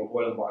as the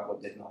oil embargo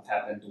did not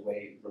happen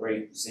the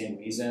very same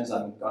reasons.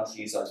 I mean,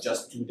 countries are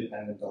just too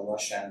dependent on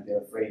Russia and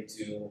they're afraid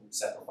to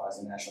sacrifice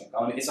the national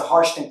economy. It's a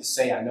harsh thing to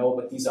say, I know,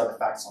 but these are the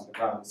facts on the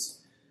ground.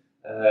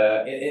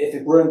 If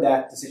it weren't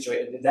that the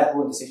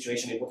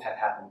situation, it would have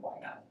happened by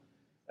now.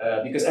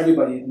 Because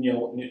everybody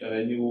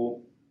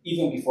knew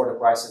even before the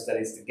crisis that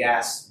it's the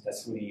gas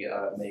that's really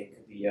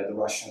make the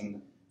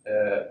Russian.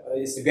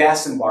 It's the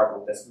gas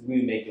embargo that's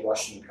really make the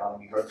Russian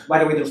economy hurt. By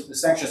the way, the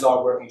sanctions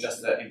are working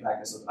just in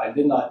practice. I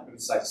did not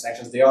criticize the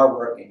sanctions; they are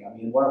working. I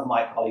mean, one of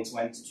my colleagues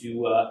went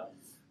to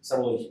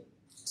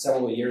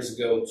several years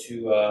ago to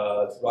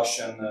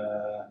Russian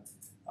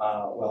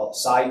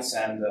sites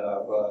and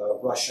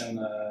Russian.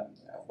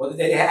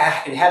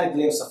 It had a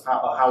glimpse of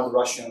how the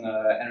Russian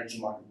energy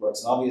market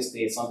works, and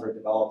obviously it's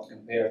underdeveloped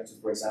compared to,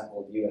 for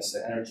example, the U.S.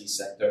 energy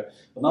sector.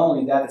 But not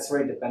only that, it's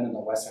very dependent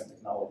on Western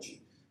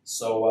technology.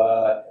 So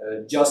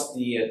just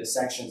the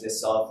sanctions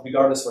itself,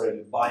 regardless whether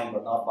you're buying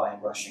or not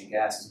buying Russian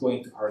gas, is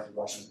going to hurt the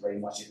Russians very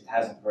much if it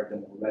hasn't hurt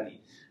them already.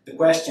 The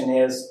question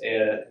is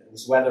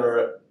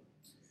whether,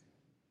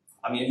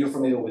 I mean, you're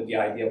familiar with the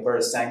idea of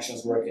whether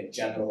sanctions work in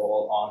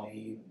general on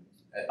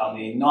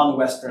a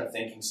non-Western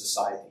thinking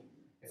society,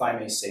 if I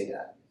may say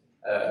that.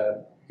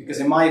 Because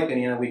in my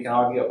opinion, we can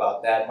argue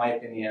about that. In my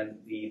opinion,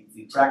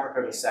 the track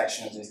record of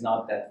sanctions is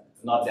not that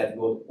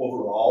good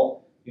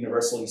overall,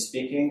 universally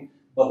speaking.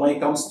 But when it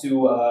comes to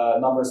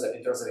numbers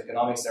in terms of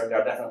economics, they are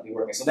definitely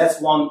working. So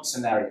that's one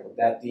scenario,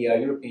 that the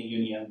European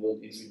Union will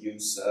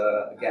introduce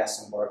a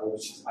gas embargo,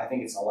 which I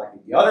think it's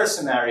unlikely. The other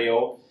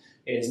scenario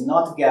is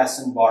not a gas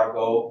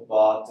embargo,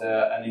 but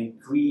an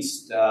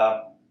increased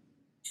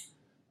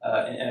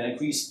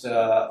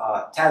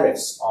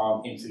tariffs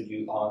on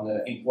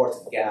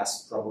imported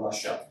gas from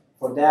Russia.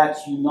 For that,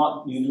 you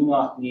do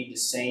not need the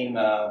same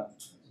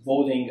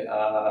voting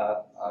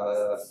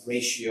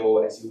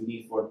ratio as you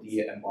need for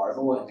the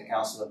embargo in the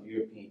Council of the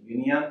European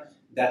Union.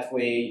 That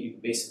way, you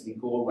basically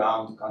go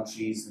around the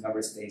countries, the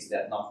member states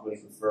that not really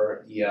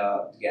prefer the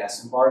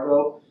gas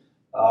embargo.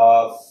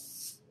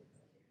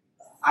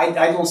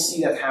 I don't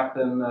see that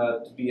happen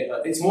to be.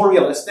 It's more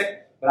realistic,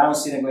 but I don't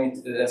see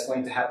that's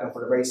going to happen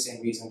for the very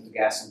same reason the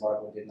gas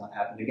embargo did not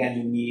happen. Again,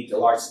 you need a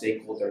large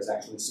stakeholders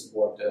actually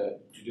support to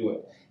do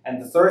it. And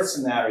the third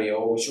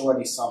scenario, which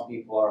already some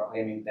people are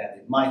claiming that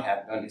it might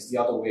happen, is the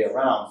other way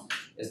around,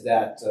 is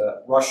that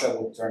Russia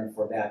will turn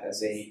for that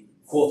as a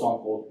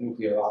quote-unquote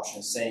nuclear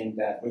option, saying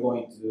that we're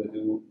going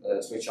to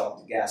switch off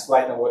the gas.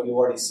 Right now, you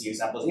already see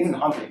examples. Even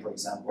Hungary, for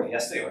example,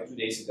 yesterday or 2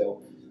 days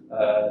ago,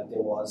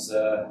 there was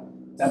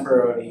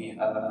temporary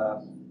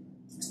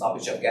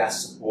stoppage of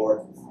gas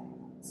support.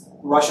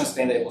 Russians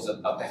claim that it was a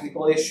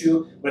technical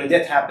issue, but it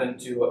did happen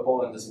to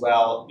Poland as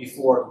well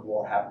before the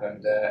war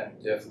happened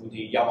through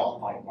the Yamal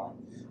pipeline.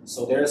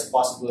 So there is a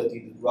possibility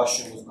that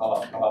Russia will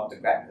come up the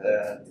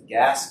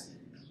gas.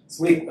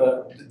 So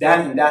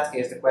then in that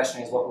case, the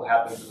question is what will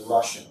happen to the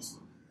Russians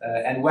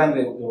and when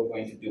they were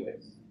going to do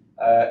it.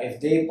 If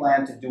they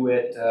plan to do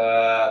it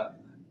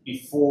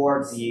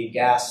before the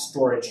gas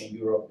storage in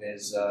Europe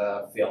is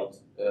filled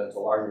to a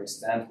larger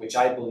extent, which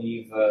I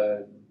believe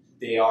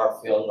they are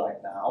filled right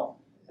now,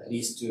 at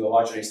least to a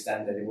larger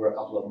extent than they were a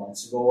couple of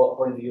months ago.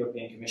 According to the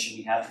European Commission,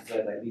 we have to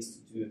fill it at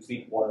least to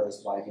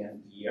 3/4 by the end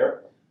of the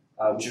year,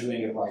 which are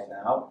doing it right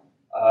now.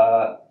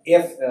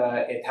 If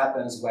it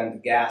happens when the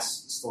gas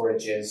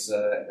storages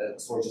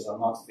are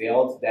not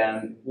filled,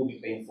 then it will be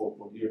painful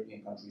for the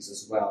European countries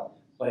as well.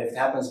 But if it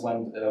happens when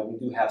we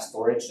do have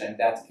storage, then in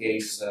that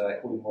case, it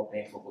will be more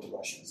painful for the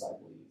Russians, I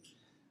believe.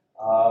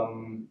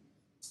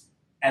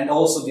 And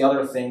also the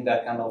other thing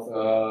that kind of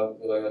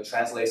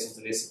translates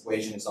into this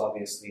equation is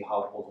obviously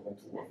how cold the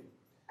winter will be.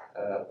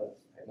 But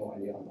I have no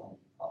idea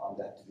on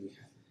that to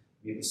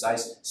be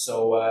precise. So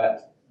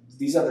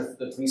these are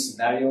the three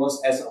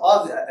scenarios. As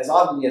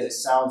oddly as it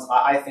sounds,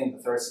 I think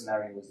the third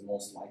scenario is the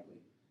most likely.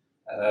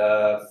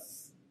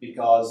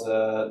 Because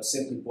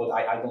simply put,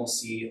 I don't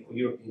see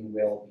European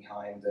will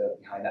behind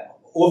that.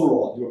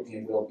 Overall,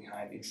 European will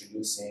behind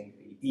introducing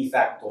a de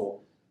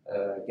facto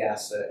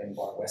gas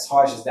embargo, as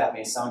harsh as that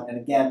may sound. And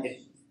again,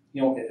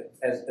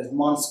 as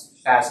months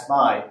pass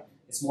by,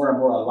 it's more and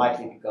more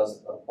unlikely because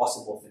of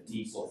possible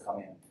fatigue will come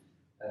in,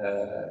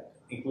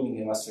 including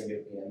in Western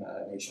European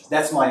nations.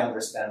 That's my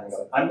understanding of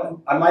it.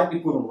 I might be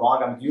proven wrong.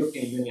 I mean, the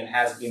European Union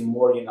has been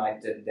more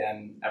united than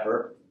ever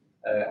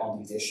on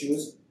these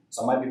issues.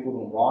 So I might be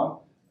proven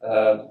wrong,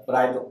 but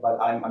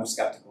I'm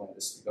skeptical in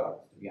this regard,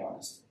 to be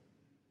honest.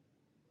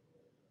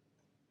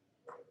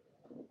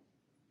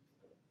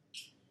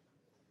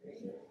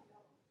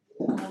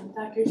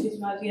 Dr.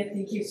 Chismazia,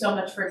 thank you so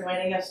much for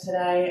joining us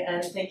today,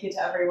 and thank you to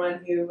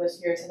everyone who was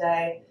here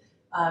today.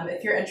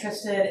 If you're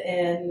interested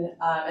in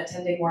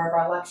attending more of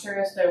our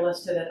lectures, they're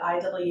listed at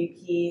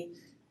iwp.edu,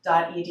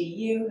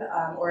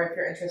 or if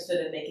you're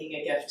interested in making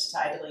a gift to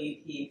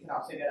IWP, you can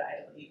also go to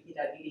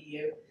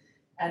iwp.edu.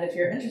 And if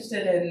you're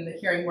interested in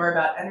hearing more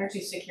about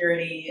energy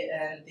security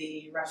and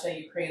the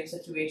Russia-Ukraine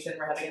situation,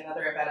 we're having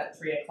another event at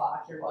 3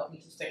 o'clock. You're welcome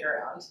to stick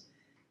around.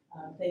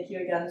 Thank you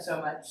again so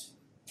much.